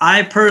correction?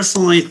 I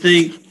personally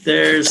think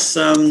there's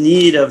some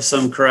need of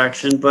some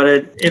correction, but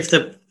if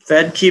the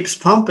Fed keeps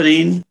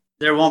pumping,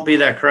 there won't be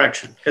that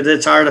correction because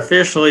it's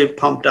artificially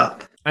pumped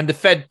up. And the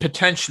Fed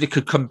potentially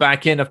could come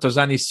back in if there's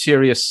any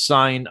serious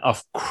sign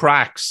of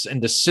cracks in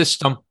the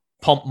system,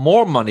 pump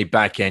more money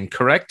back in,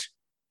 correct?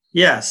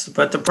 Yes,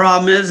 but the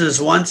problem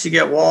is once you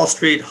get Wall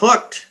Street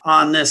hooked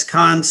on this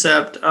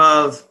concept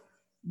of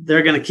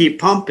they're going to keep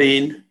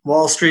pumping,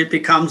 Wall Street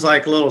becomes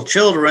like little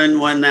children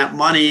when that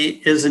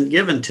money isn't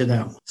given to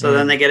them. So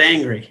then they get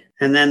angry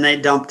and then they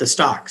dump the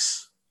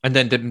stocks. And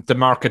then the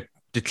market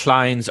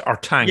declines or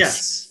tanks.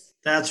 Yes.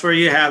 That's where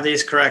you have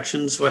these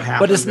corrections. What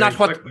happens? But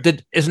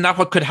isn't that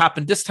what could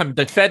happen this time?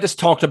 The Fed has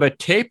talked about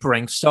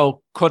tapering,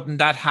 so couldn't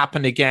that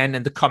happen again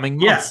in the coming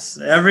months? Yes.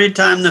 Every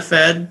time the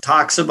Fed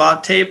talks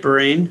about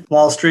tapering,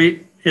 Wall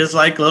Street is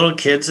like little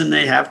kids and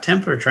they have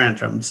temper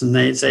tantrums and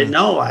they say,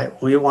 no,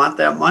 we want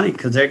that money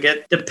because they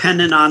get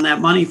dependent on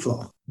that money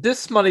flow.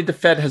 This money the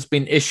Fed has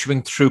been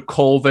issuing through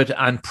COVID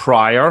and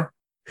prior.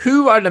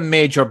 Who are the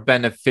major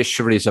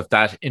beneficiaries of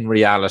that in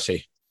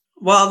reality?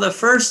 Well, the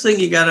first thing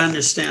you got to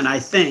understand, I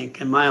think,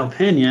 in my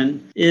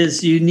opinion,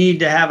 is you need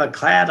to have a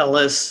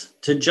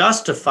catalyst to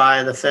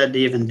justify the Fed to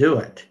even do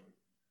it.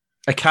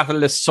 A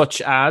catalyst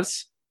such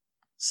as?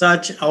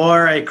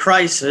 Or a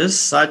crisis,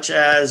 such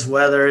as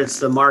whether it's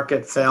the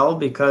market fell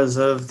because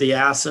of the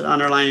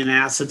underlying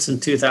assets in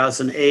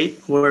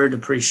 2008 were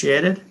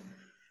depreciated,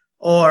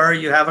 or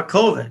you have a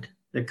COVID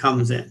that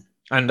comes in.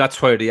 And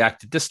that's why they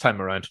acted this time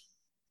around.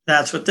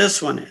 That's what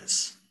this one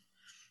is.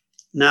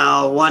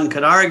 Now, one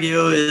could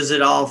argue, is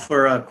it all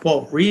for a,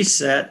 quote,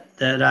 reset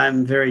that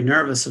I'm very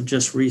nervous of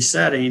just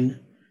resetting?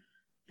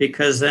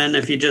 Because then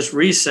if you just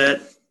reset,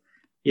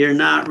 you're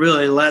not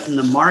really letting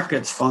the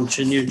markets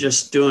function. You're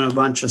just doing a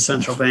bunch of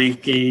central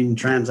banking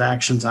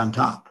transactions on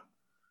top,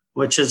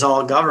 which is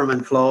all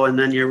government flow. And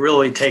then you're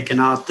really taking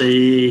out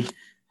the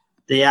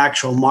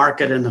actual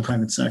market in the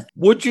private sector.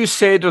 Would you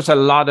say there's a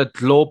lot of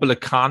global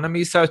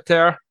economies out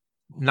there,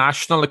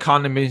 national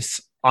economies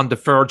on the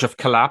verge of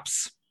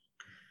collapse?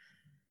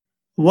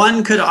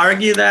 One could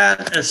argue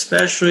that,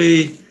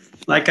 especially,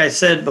 like I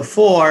said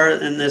before,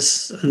 in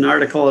an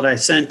article that I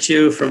sent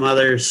you from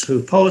others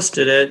who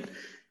posted it,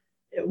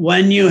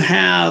 when you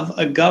have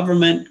a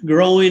government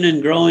growing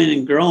and growing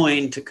and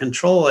growing to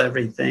control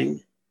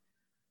everything,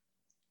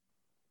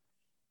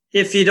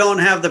 if you don't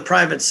have the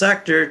private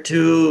sector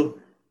to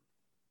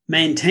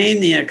maintain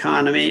the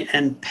economy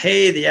and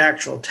pay the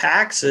actual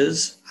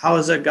taxes, how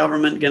is a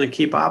government going to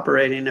keep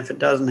operating if it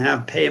doesn't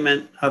have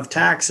payment of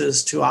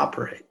taxes to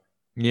operate?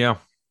 Yeah.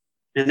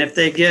 And if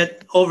they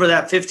get over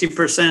that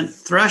 50%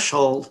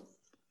 threshold,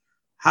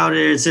 how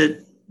is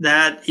it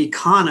that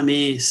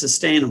economy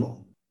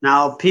sustainable?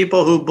 Now,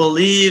 people who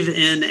believe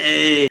in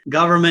a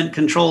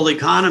government-controlled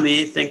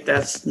economy think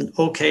that's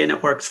okay and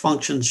it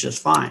functions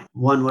just fine.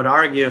 One would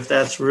argue if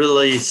that's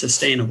really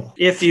sustainable,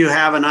 if you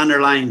have an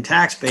underlying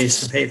tax base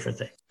to pay for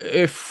things.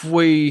 If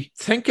we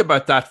think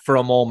about that for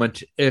a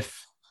moment,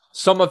 if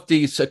some of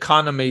these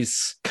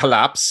economies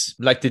collapse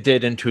like they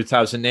did in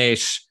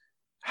 2008,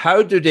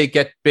 how do they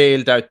get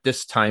bailed out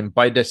this time?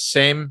 By the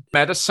same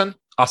medicine,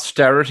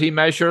 austerity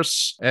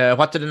measures?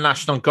 What do the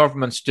national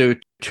governments do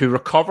to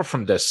recover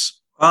from this?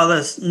 Well,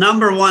 the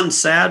number one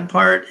sad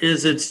part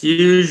is it's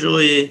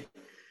usually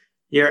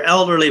your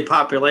elderly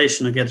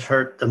population who gets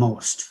hurt the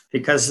most,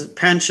 because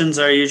pensions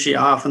are usually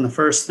often the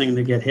first thing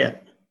to get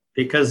hit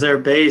because they're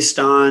based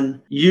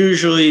on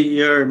usually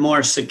your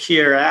more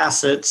secure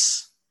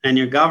assets and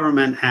your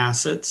government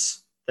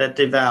assets that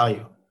they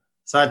value,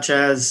 such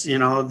as,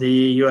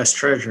 the U.S.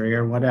 Treasury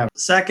or whatever.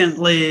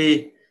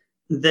 Secondly,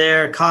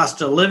 their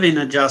cost of living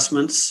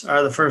adjustments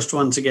are the first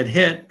ones to get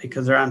hit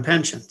because they're on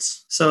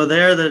pensions. So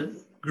they're the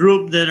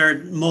group that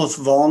are most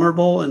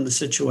vulnerable in the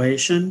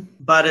situation.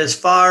 But as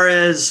far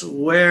as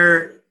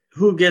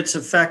who gets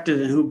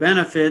affected and who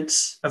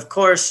benefits, of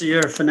course,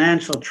 your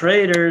financial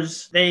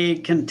traders, they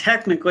can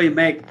technically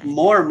make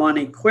more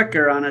money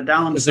quicker on a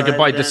downside. Because they can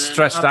buy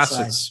distressed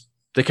assets.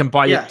 They can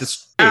buy it.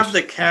 Have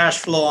the cash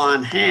flow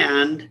on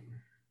hand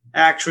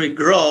actually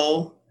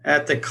grow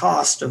at the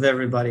cost of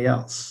everybody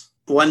else.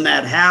 When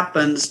that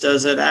happens,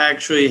 does it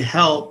actually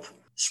help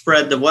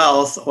spread the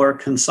wealth or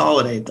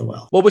consolidate the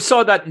wealth? Well, we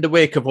saw that in the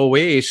wake of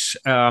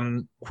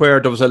 2008, where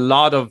there was a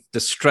lot of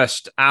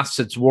distressed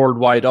assets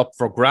worldwide up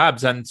for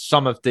grabs, and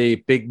some of the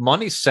big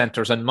money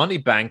centers and money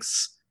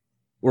banks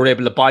were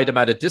able to buy them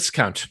at a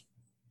discount.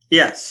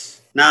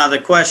 Yes. Now, the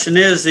question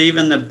is,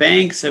 even the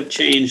banks have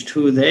changed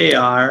who they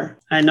are.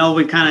 I know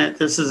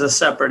this is a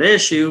separate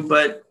issue,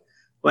 but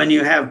when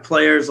you have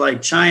players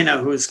like China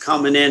who's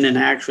coming in and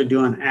actually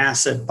doing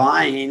asset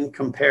buying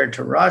compared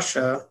to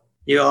Russia,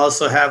 you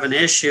also have an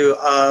issue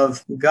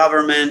of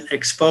government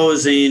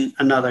exposing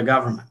another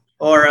government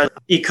or an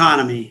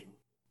economy,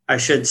 I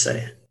should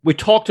say. We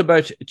talked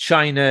about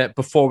China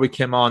before we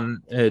came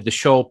on the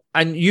show,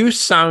 and you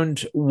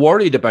sound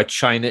worried about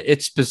China,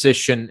 its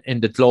position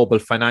in the global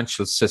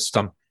financial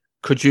system.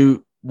 Could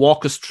you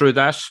walk us through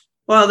that?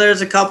 Well,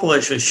 there's a couple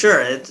issues.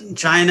 Sure,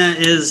 China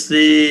is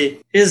the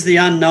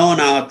unknown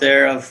out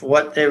there of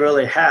what they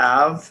really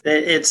have.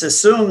 It's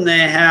assumed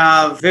they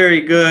have very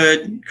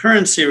good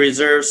currency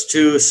reserves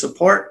to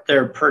support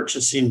their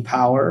purchasing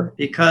power.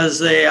 Because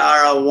they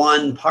are a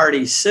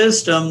one-party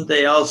system,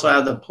 they also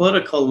have the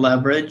political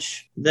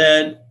leverage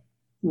that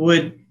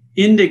would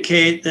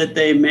indicate that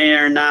they may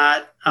or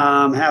not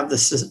have the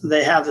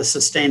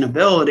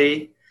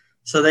sustainability,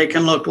 so they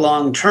can look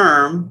long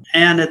term.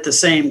 And at the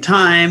same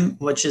time,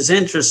 which is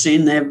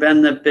interesting, they've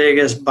been the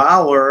biggest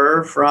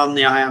borrower from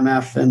the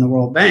IMF and the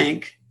World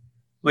Bank,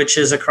 which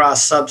is a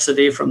cross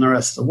subsidy from the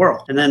rest of the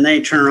world. And then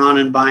they turn around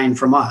and buying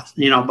from us,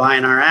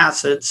 buying our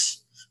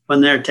assets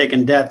when they're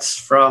taking debts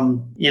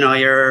from,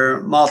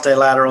 your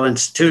multilateral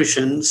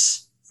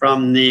institutions,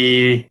 from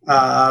the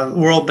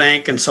World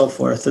Bank and so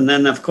forth. And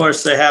then, of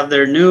course, they have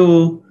their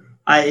new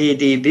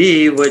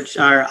IADB,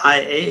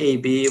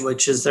 IAAB,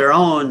 which is their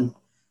own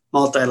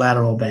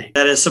multilateral bank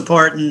that is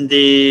supporting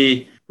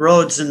the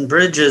Roads and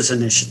Bridges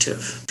Initiative,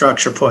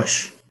 structure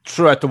push.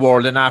 Throughout the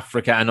world, in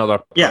Africa and other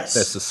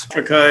places.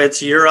 Africa,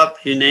 it's Europe,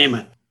 you name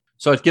it.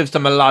 So it gives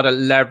them a lot of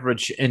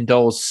leverage in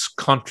those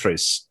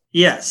countries.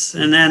 Yes.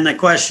 And then the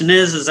question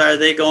is are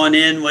they going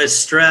in with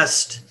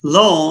stressed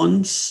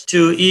loans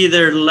to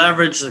either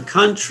leverage the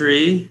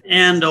country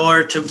and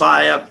or to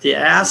buy up the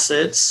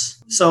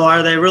assets? So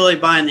are they really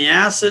buying the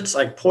assets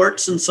like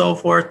ports and so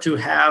forth to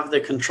have the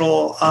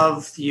control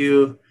of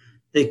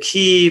the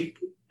key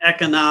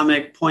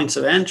economic points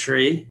of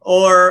entry,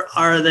 or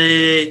are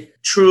they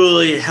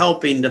truly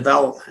helping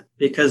development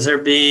because they're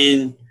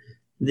being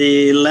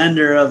the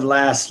lender of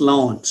last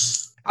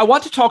loans? I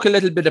want to talk a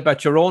little bit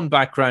about your own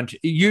background.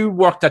 You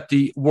worked at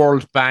the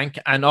World Bank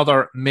and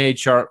other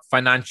major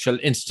financial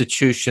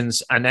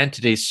institutions and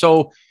entities.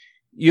 So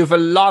you have a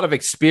lot of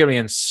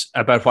experience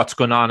about what's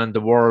going on in the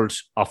world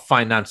of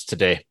finance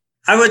today.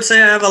 I would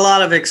say I have a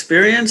lot of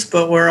experience,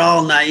 but we're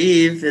all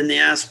naive in the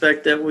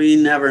aspect that we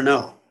never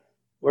know.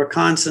 We're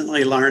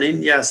constantly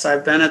learning. Yes,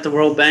 I've been at the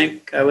World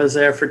Bank. I was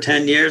there for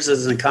 10 years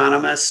as an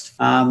economist,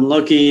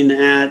 looking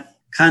at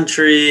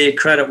country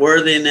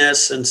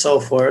creditworthiness and so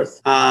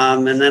forth.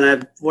 And then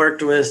I've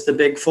worked with the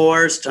Big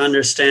Fours to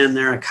understand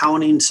their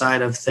accounting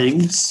side of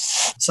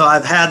things. So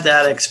I've had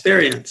that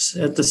experience.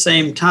 At the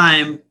same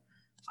time,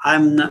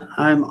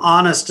 I'm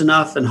honest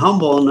enough and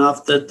humble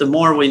enough that the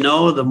more we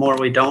know, the more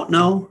we don't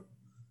know.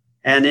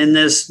 And in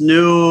this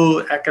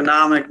new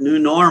economic new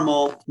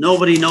normal,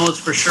 nobody knows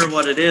for sure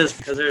what it is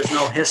because there's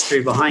no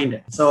history behind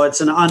it. So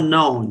it's an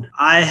unknown.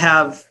 I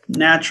have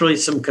naturally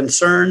some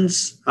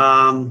concerns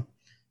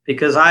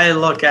because I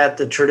look at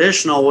the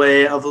traditional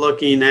way of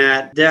looking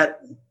at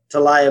debt to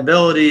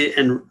liability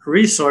and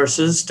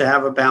resources to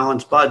have a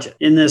balanced budget.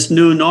 In this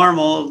new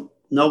normal,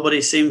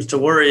 nobody seems to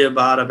worry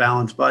about a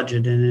balanced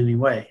budget in any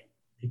way,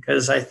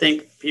 because I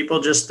think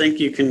people just think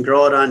you can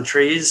grow it on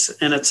trees.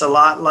 And it's a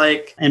lot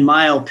like, in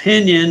my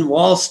opinion,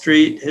 Wall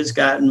Street has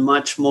gotten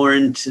much more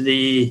into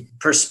the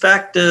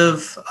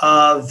perspective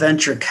of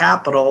venture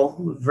capital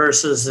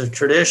versus the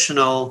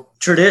traditional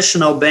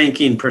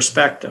banking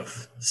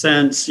perspective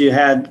since you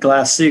had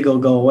Glass-Steagall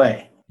go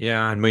away.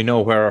 Yeah, and we know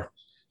where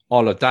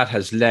all of that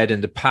has led in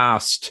the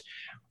past.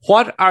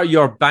 What are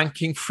your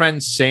banking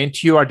friends saying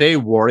to you? Are they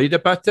worried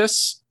about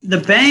this? The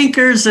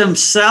bankers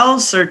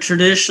themselves are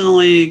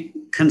traditionally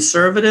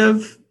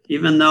conservative,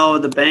 even though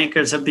the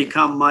bankers have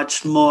become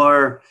much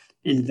more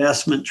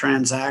investment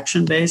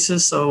transaction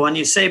basis. So when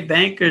you say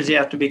bankers, you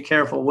have to be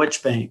careful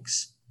which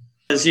banks.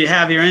 Because you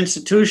have your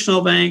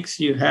institutional banks,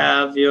 you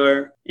have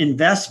your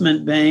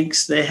investment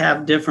banks, they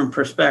have different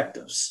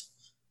perspectives.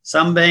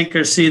 Some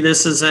bankers see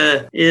this as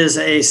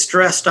a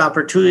stressed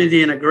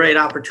opportunity and a great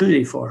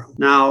opportunity for them.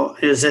 Now,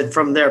 is it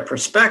from their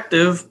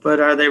perspective, but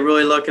are they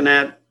really looking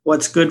at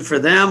what's good for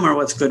them or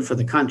what's good for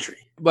the country?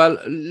 Well,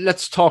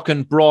 let's talk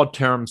in broad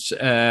terms.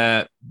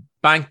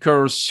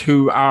 Bankers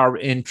who are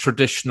in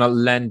traditional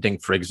lending,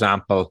 for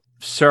example,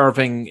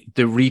 serving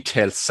the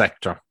retail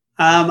sector.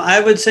 I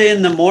would say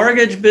in the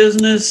mortgage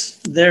business,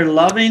 they're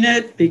loving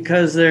it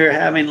because they're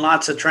having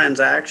lots of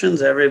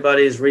transactions.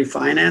 Everybody's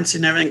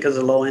refinancing everything because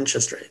of low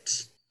interest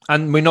rates.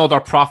 And we know their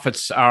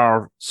profits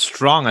are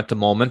strong at the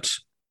moment.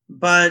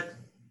 But,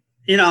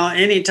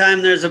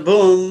 anytime there's a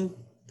boom,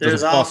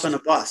 there's often a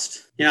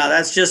bust.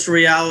 That's just the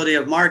reality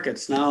of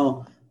markets.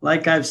 Now,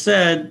 like I've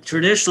said,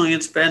 traditionally,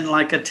 it's been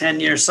like a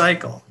 10-year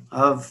cycle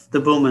of the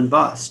boom and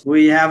bust.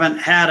 We haven't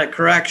had a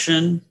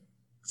correction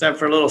except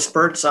for little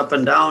spurts up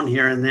and down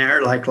here and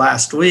there, like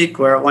last week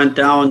where it went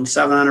down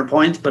 700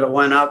 points, but it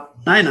went up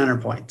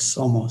 900 points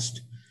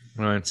almost.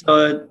 Right.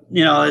 So,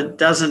 it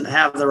doesn't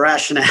have the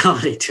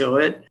rationality to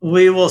it.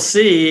 We will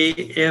see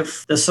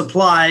if the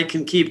supply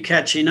can keep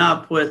catching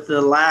up with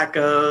the lack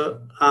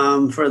of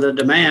for the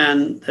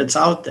demand that's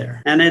out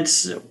there. And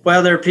it's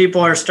whether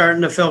people are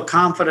starting to feel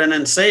confident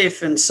and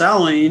safe in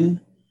selling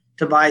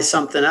to buy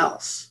something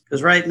else.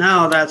 Because right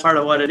now, that's part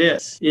of what it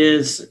is,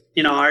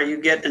 are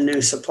you getting a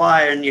new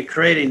supply and you're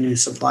creating new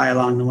supply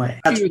along the way?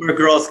 That's where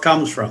growth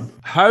comes from.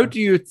 How do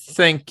you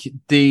think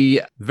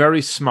the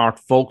very smart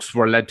folks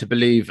we're led to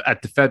believe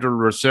at the Federal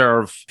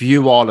Reserve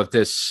view all of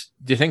this?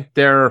 Do you think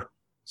they're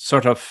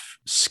sort of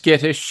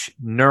skittish,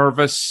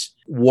 nervous,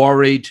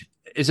 worried?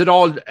 Is it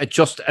all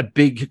just a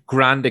big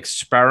grand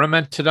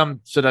experiment to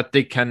them so that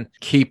they can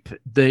keep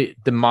the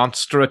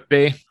monster at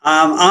bay?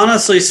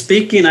 Honestly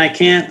speaking, I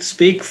can't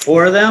speak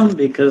for them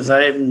because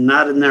I'm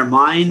not in their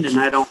mind and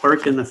I don't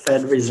work in the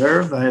Fed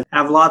Reserve. I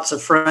have lots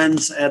of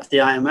friends at the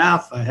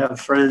IMF. I have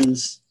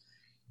friends,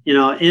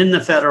 in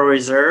the Federal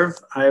Reserve.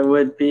 I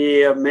would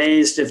be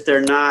amazed if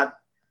they're not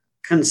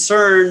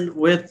concerned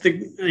with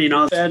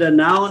the, Fed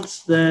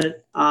announced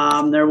that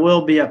there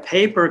will be a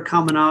paper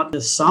coming out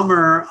this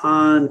summer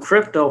on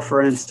crypto,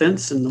 for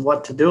instance, and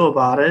what to do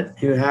about it.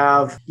 You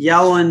have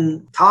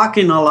Yellen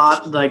talking a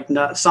lot like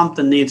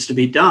something needs to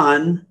be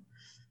done,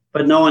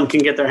 but no one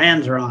can get their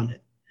hands around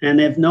it. And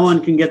if no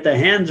one can get their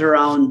hands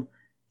around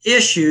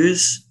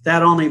issues,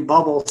 that only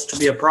bubbles to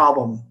be a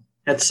problem.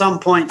 At some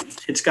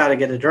point, it's got to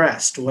get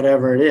addressed,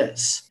 whatever it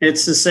is.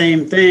 It's the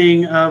same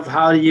thing of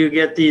how do you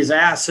get these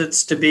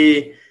assets to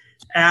be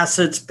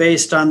assets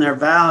based on their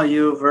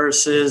value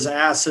versus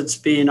assets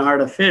being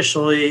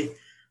artificially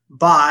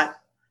bought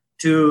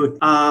to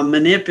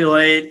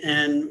manipulate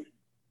and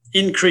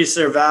increase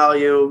their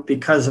value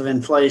because of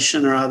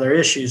inflation or other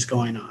issues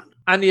going on.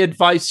 Any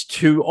advice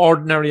to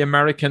ordinary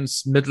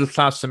Americans,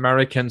 middle-class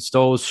Americans,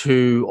 those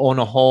who own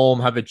a home,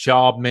 have a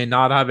job, may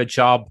not have a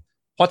job?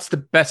 What's the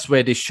best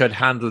way they should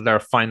handle their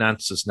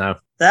finances now?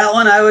 That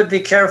one, I would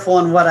be careful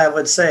in what I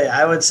would say.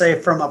 I would say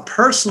from a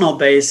personal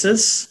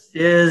basis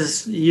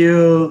is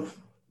you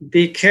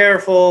be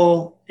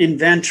careful in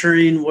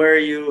venturing where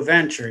you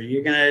venture.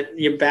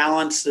 You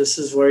balance. This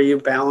is where you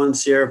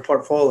balance your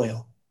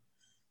portfolio.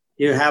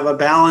 You have a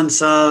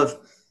balance of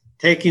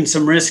taking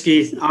some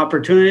risky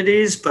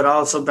opportunities, but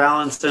also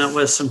balancing it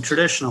with some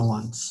traditional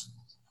ones.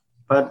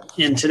 But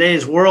in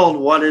today's world,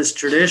 what is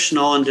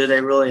traditional and do they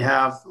really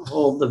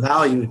hold the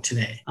value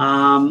today?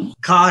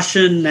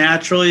 Caution,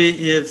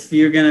 naturally, if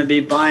you're going to be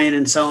buying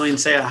and selling,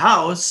 say, a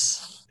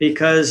house,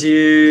 because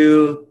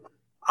you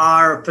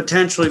are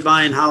potentially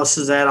buying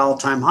houses at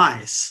all-time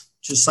highs,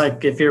 just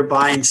like if you're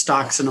buying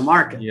stocks in the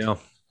market. Yeah.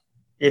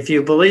 If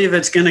you believe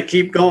it's going to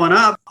keep going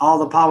up, all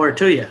the power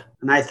to you.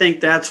 And I think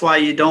that's why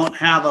you don't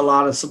have a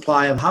lot of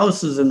supply of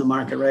houses in the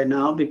market right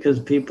now, because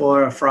people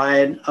are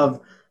afraid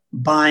of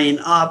buying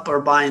up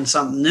or buying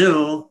something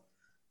new,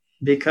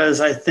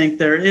 because I think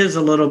there is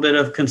a little bit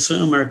of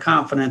consumer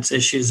confidence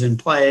issues in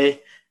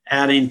play,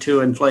 adding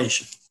to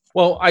inflation.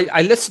 Well,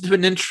 I listened to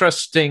an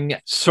interesting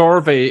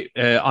survey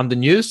on the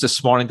news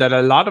this morning that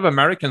a lot of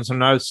Americans are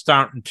now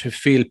starting to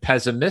feel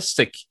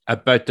pessimistic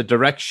about the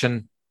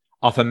direction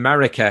of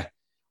America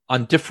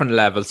on different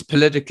levels,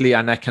 politically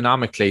and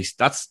economically.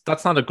 That's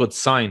not a good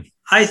sign.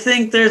 I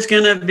think there's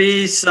going to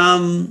be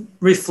some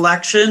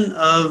reflection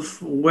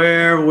of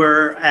where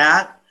we're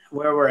at,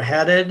 where we're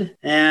headed,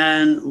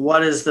 and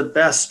what is the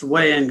best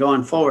way in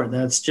going forward.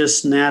 That's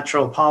just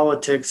natural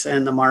politics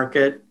and the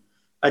market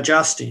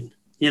adjusting.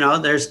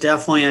 There's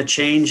definitely a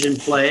change in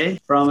play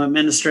from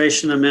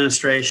administration to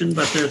administration,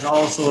 but there's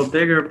also a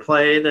bigger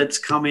play that's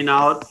coming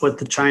out with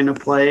the China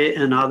play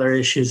and other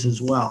issues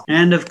as well.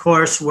 And of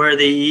course, where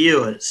the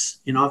EU is.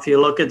 If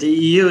you look at the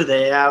EU,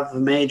 they have a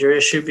major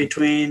issue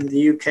between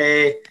the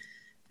UK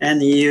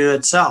and the EU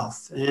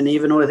itself. And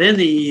even within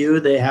the EU,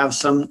 they have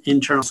some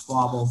internal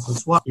squabbles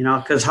as well.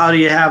 Because how do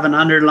you have an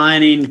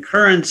underlying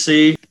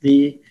currency,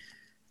 the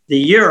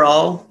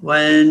euro,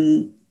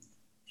 when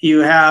you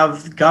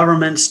have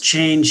governments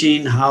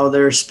changing how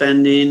they're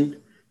spending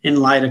in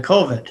light of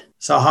COVID?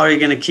 So how are you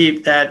going to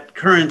keep that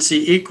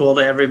currency equal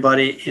to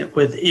everybody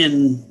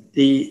within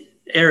the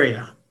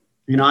area?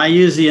 I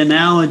use the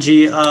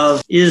analogy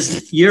of,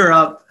 is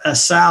Europe a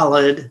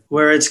salad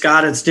where it's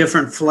got its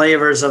different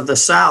flavors of the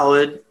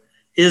salad?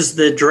 Is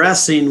the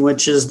dressing,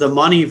 which is the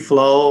money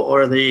flow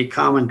or the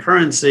common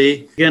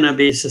currency, going to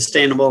be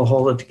sustainable to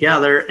hold it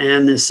together,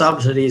 and the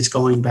subsidies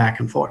going back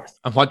and forth?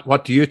 And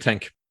what do you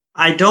think?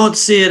 I don't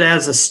see it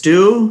as a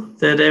stew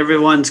that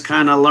everyone's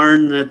kind of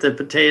learned that the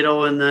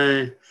potato and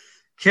the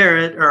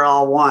carrot are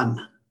all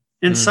one.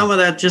 And some of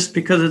that just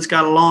because it's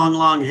got a long,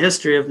 long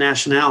history of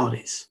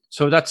nationalities.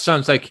 So that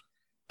sounds like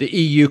the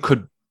EU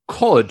could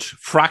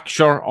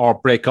fracture or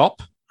break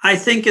up. I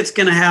think it's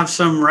going to have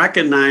some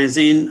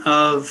recognizing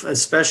of,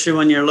 especially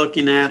when you're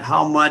looking at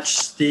how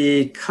much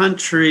the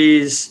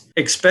country's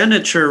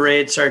expenditure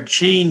rates are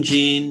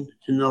changing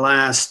in the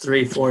last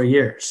 3-4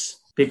 years,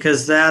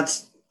 because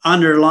that's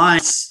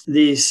underlines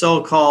the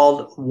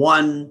so-called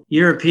one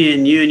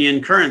European Union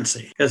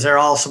currency, because they're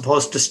all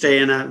supposed to stay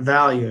in a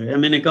value. I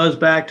mean, it goes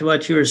back to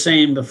what you were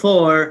saying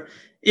before.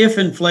 If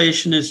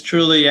inflation is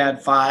truly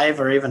at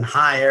 5 or even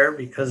higher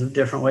because of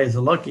different ways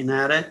of looking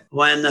at it,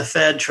 when the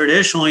Fed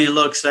traditionally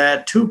looks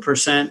at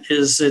 2%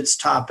 is its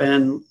top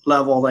end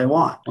level they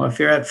want. Well, if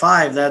you're at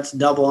 5, that's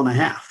double and a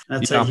half.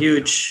 That's a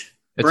huge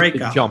It's a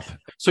big jump.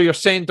 So you're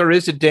saying there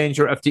is a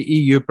danger of the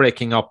EU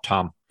breaking up,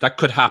 Tom? That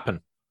could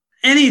happen.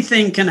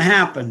 Anything can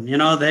happen.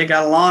 They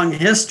got a long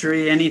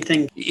history.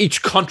 Anything.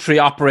 Each country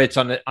operates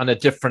on a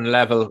different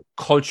level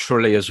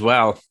culturally as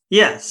well.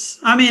 Yes.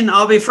 I mean,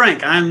 I'll be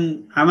frank.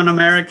 I'm an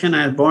American.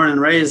 I was born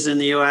and raised in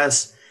the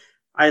U.S.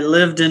 I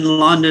lived in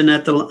London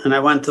and I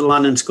went to the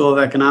London School of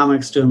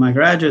Economics doing my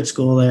graduate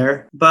school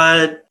there.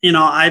 But,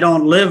 I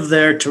don't live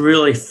there to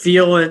really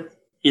feel it.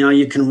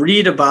 You can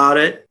read about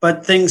it,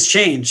 but things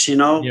change,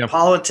 Yep.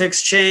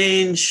 Politics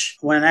change.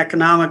 When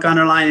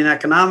underlying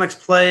economics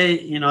play,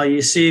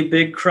 you see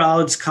big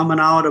crowds coming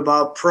out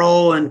about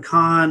pro and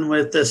con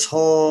with this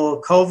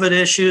whole COVID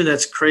issue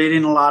that's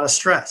creating a lot of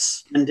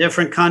stress in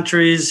different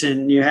countries.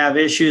 And you have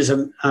issues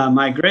of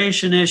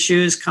migration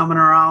issues coming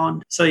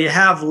around. So you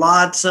have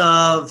lots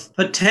of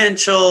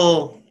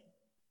potential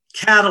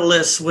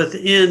catalysts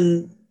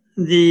within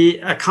the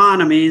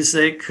economies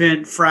that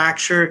could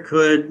fracture,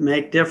 could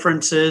make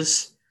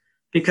differences,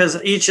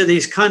 because each of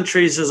these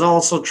countries is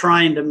also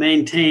trying to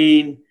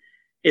maintain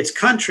its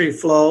country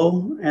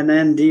flow. And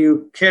then do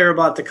you care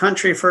about the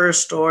country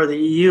first or the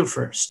EU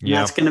first? Yeah.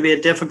 That's going to be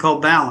a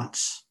difficult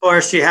balance. Of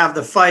course, you have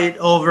the fight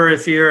over,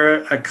 if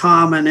you're a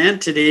common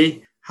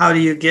entity, how do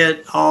you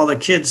get all the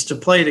kids to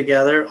play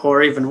together?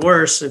 Or even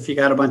worse, if you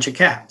got a bunch of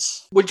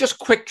cats. We'll just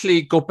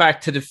quickly go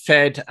back to the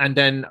Fed and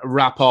then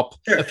wrap up.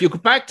 Sure. If you go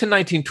back to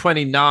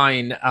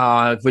 1929,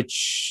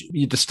 which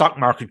the stock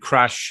market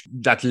crash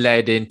that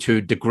led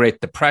into the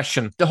Great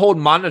Depression, the whole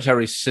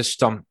monetary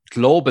system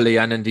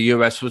globally and in the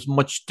US was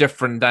much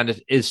different than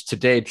it is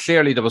today.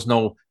 Clearly, there was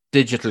no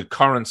digital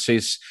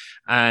currencies,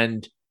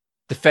 and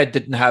the Fed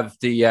didn't have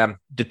the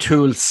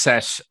tool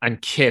set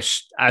and kit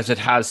as it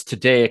has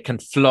today. It can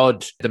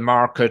flood the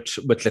market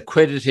with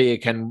liquidity.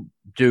 It can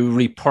do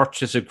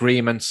repurchase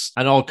agreements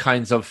and all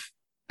kinds of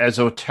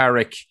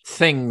esoteric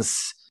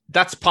things.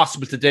 That's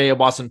possible today. It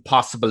wasn't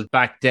possible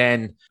back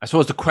then. I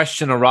suppose the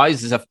question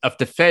arises, if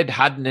the Fed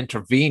hadn't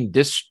intervened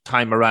this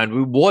time around,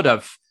 we would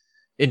have,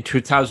 in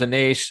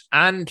 2008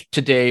 and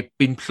today,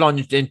 been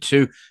plunged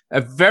into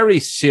a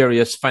very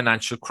serious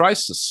financial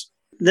crisis.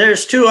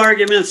 There's two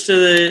arguments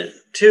to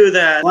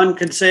that. One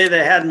could say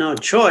they had no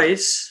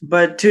choice,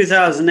 but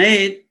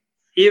 2008,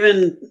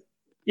 even,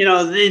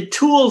 the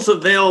tools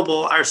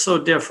available are so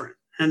different.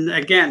 And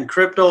again,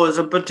 crypto is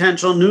a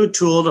potential new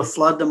tool to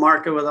flood the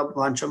market with a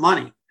bunch of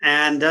money.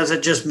 And does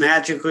it just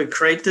magically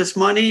create this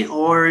money,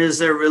 or is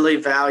there really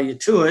value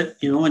to it?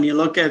 When you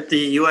look at the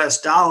US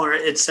dollar,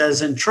 it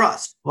says in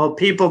trust. Well,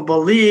 people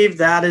believe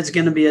that is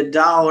going to be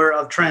 $1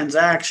 of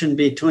transaction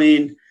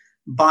between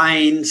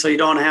buying, so you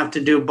don't have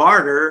to do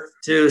barter,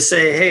 to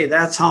say, hey,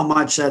 that's how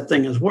much that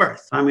thing is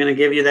worth. I'm going to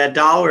give you that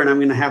 $1 and I'm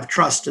going to have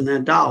trust in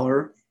that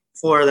 $1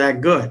 for that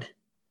good.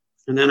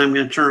 And then I'm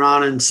going to turn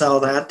around and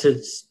sell that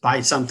to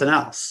buy something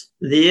else.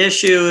 The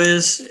issue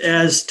is,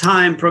 as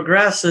time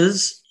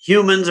progresses,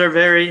 humans are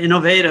very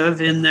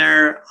innovative in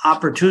their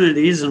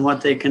opportunities and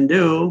what they can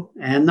do,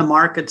 and the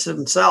markets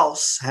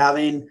themselves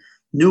having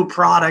new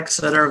products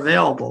that are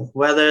available,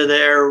 whether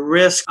they're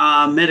risk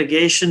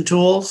mitigation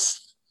tools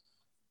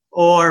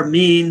or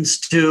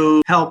means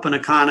to help an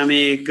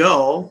economy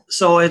go.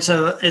 So it's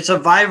a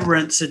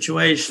vibrant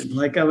situation.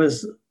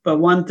 But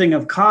one thing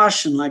of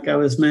caution, like I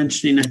was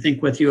mentioning, I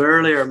think with you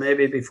earlier,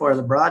 maybe before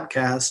the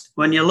broadcast,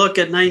 when you look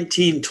at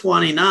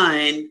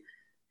 1929,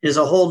 is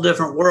a whole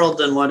different world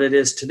than what it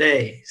is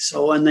today.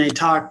 So when they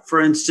talk, for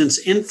instance,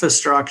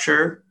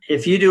 infrastructure,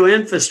 if you do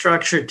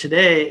infrastructure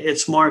today,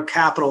 it's more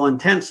capital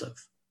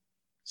intensive.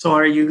 So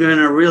are you going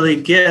to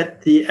really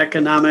get the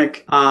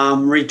economic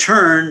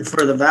return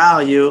for the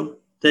value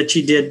that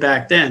you did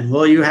back then?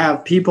 Well, you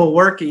have people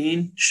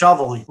working,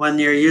 shoveling, when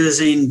you're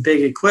using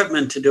big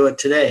equipment to do it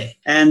today.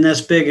 And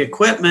this big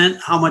equipment,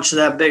 how much of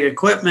that big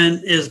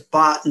equipment is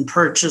bought and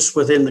purchased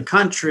within the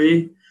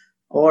country,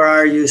 or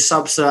are you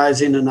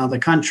subsidizing another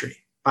country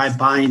by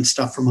buying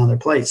stuff from other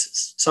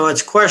places? So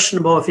it's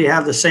questionable if you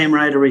have the same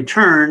rate of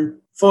return,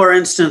 for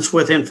instance,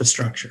 with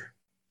infrastructure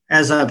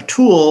as a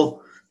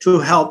tool to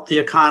help the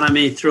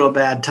economy through a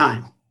bad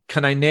time.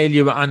 Can I nail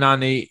you on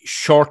any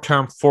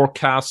short-term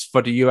forecasts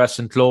for the US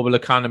and global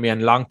economy,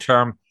 and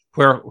long-term,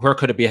 where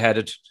could it be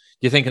headed? Do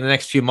you think in the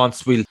next few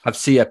months we'll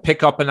see a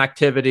pickup in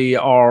activity,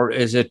 or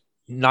is it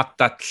not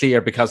that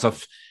clear because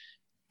of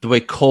the way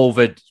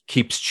COVID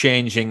keeps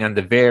changing and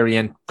the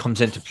variant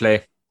comes into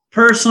play?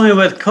 Personally,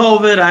 with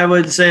COVID, I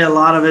would say a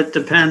lot of it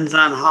depends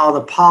on how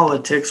the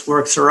politics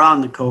works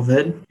around the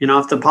COVID.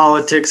 If the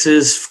politics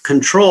is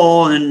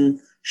control and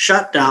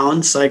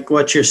shutdowns, like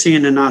what you're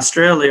seeing in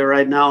Australia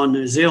right now, in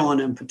New Zealand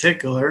in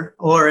particular,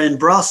 or in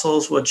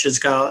Brussels, which has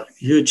got a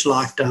huge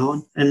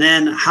lockdown, and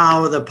then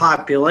how the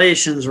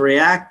populations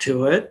react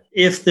to it.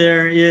 If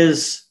there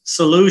is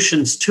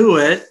solutions to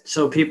it,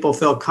 so people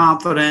feel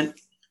confident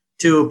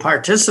to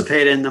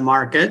participate in the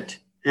market,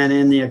 and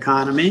in the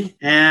economy.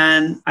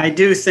 And I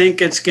do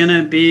think it's going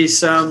to be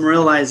some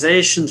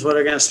realizations what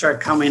are going to start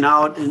coming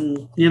out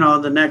in,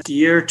 the next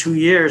year, 2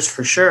 years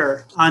for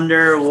sure,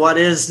 under what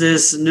is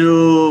this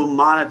new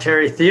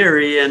monetary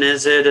theory, and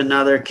is it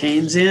another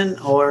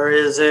Keynesian, or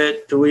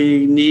do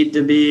we need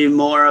to be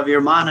more of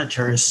your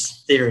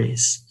monetarist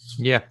theories?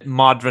 Yeah,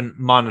 modern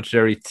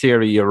monetary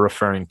theory you're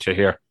referring to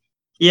here.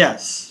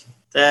 Yes,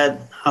 that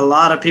a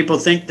lot of people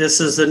think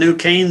this is the new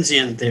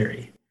Keynesian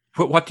theory.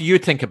 What do you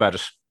think about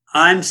it?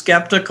 I'm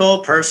skeptical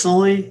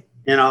personally.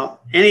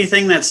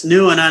 Anything that's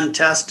new and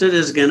untested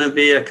is going to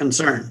be a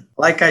concern.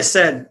 Like I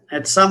said,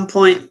 at some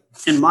point,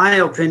 in my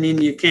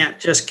opinion, you can't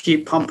just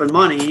keep pumping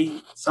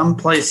money.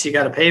 Someplace you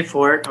got to pay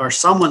for it, or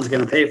someone's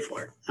going to pay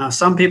for it. Now,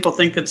 some people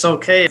think it's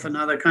okay if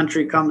another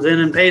country comes in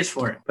and pays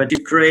for it, but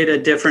you create a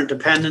different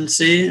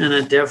dependency and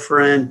a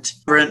different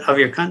of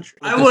your country.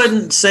 I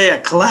wouldn't say a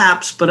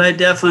collapse, but I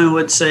definitely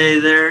would say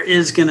there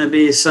is going to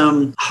be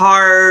some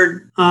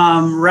hard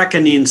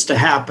reckonings to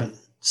happen.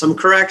 Some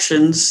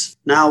corrections.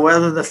 Now,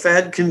 whether the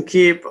Fed can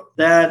keep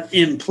that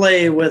in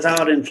play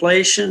without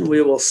inflation,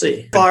 we will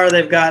see. So far,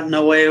 they've gotten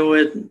away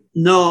with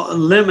no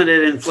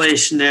limited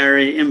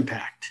inflationary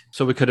impact.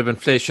 So we could have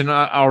inflation,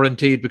 or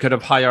indeed we could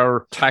have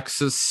higher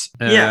taxes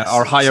yes.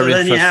 or higher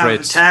interest rates. So then you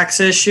have tax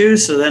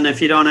issues. So then if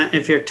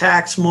you're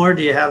taxed more,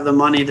 do you have the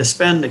money to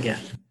spend again?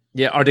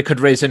 Yeah, or they could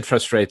raise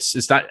interest rates.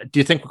 Do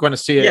you think we're going to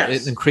see an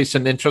increase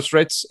in interest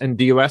rates in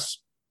the US?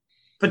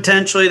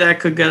 Potentially that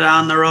could go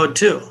down the road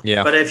too.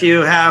 Yeah. But if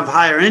you have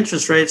higher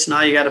interest rates,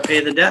 now you got to pay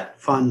the debt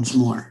funds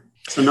more.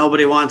 So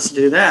nobody wants to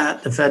do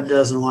that. The Fed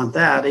doesn't want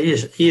that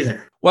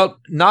either. Well,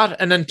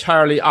 not an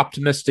entirely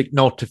optimistic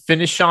note to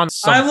finish on.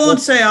 I won't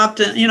say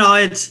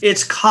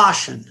it's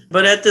caution.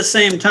 But at the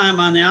same time,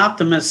 on the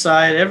optimist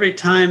side, every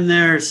time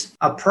there's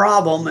a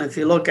problem, if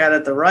you look at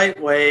it the right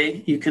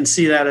way, you can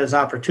see that as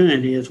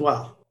opportunity as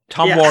well.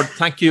 Tom Ward,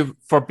 thank you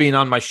for being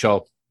on my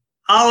show.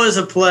 Always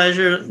a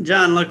pleasure.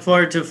 John, look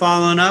forward to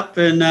following up,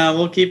 and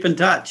we'll keep in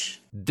touch.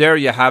 There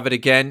you have it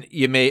again.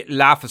 You may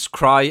laugh as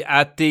cry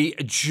at the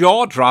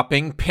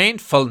jaw-dropping,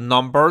 painful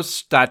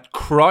numbers that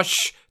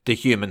crush the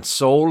human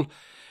soul,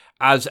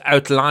 as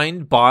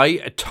outlined by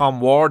Tom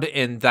Ward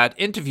in that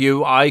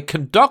interview I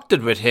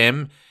conducted with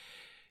him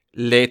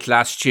late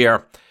last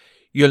year.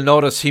 You'll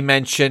notice he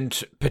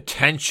mentioned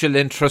potential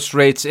interest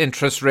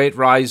rate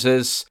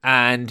rises,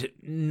 and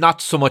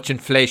not so much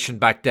inflation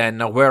back then.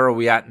 Now, where are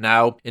we at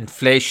now?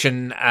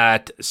 Inflation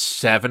at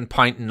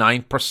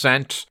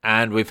 7.9%,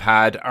 and we've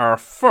had our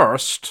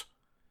first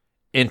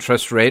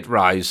interest rate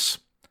rise.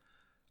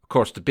 Of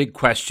course, the big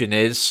question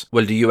is,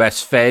 will the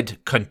US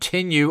Fed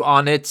continue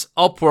on its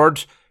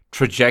upward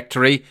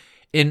trajectory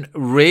in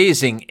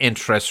raising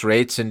interest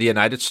rates in the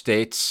United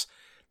States?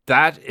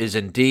 That is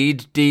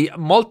indeed the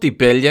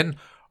multi-billion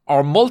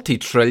or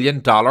multi-trillion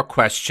dollar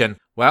question.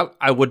 Well,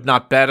 I would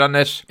not bet on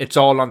it. It's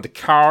all on the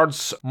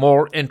cards.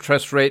 More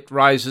interest rate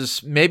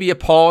rises, maybe a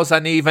pause,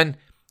 and even,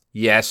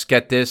 yes,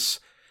 get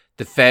this,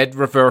 the Fed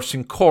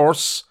reversing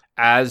course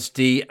as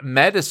the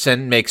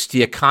medicine makes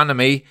the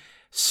economy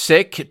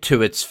sick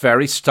to its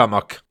very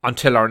stomach.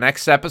 Until our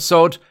next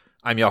episode,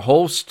 I'm your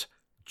host,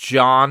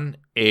 John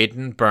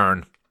Aidan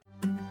Byrne.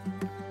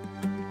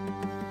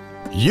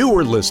 You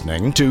were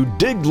listening to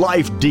Dig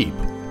Life Deep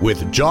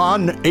with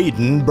John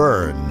Aidan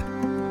Byrne.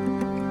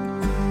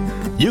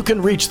 You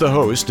can reach the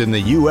host in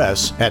the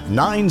U.S. at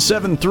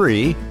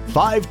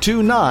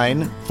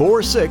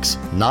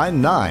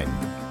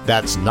 973-529-4699.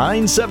 That's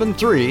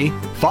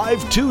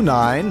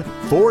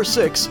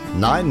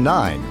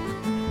 973-529-4699.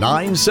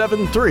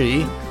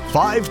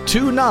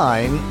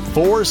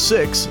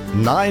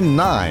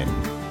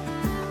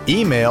 973-529-4699.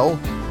 Email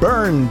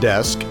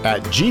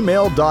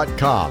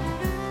byrnedesk@gmail.com.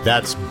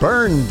 That's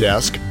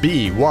byrnedesk,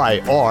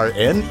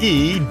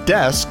 BYRNE,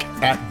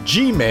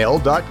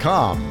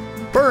 desk@gmail.com.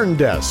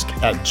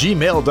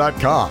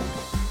 byrnedesk@gmail.com.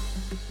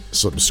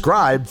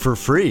 Subscribe for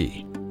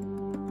free.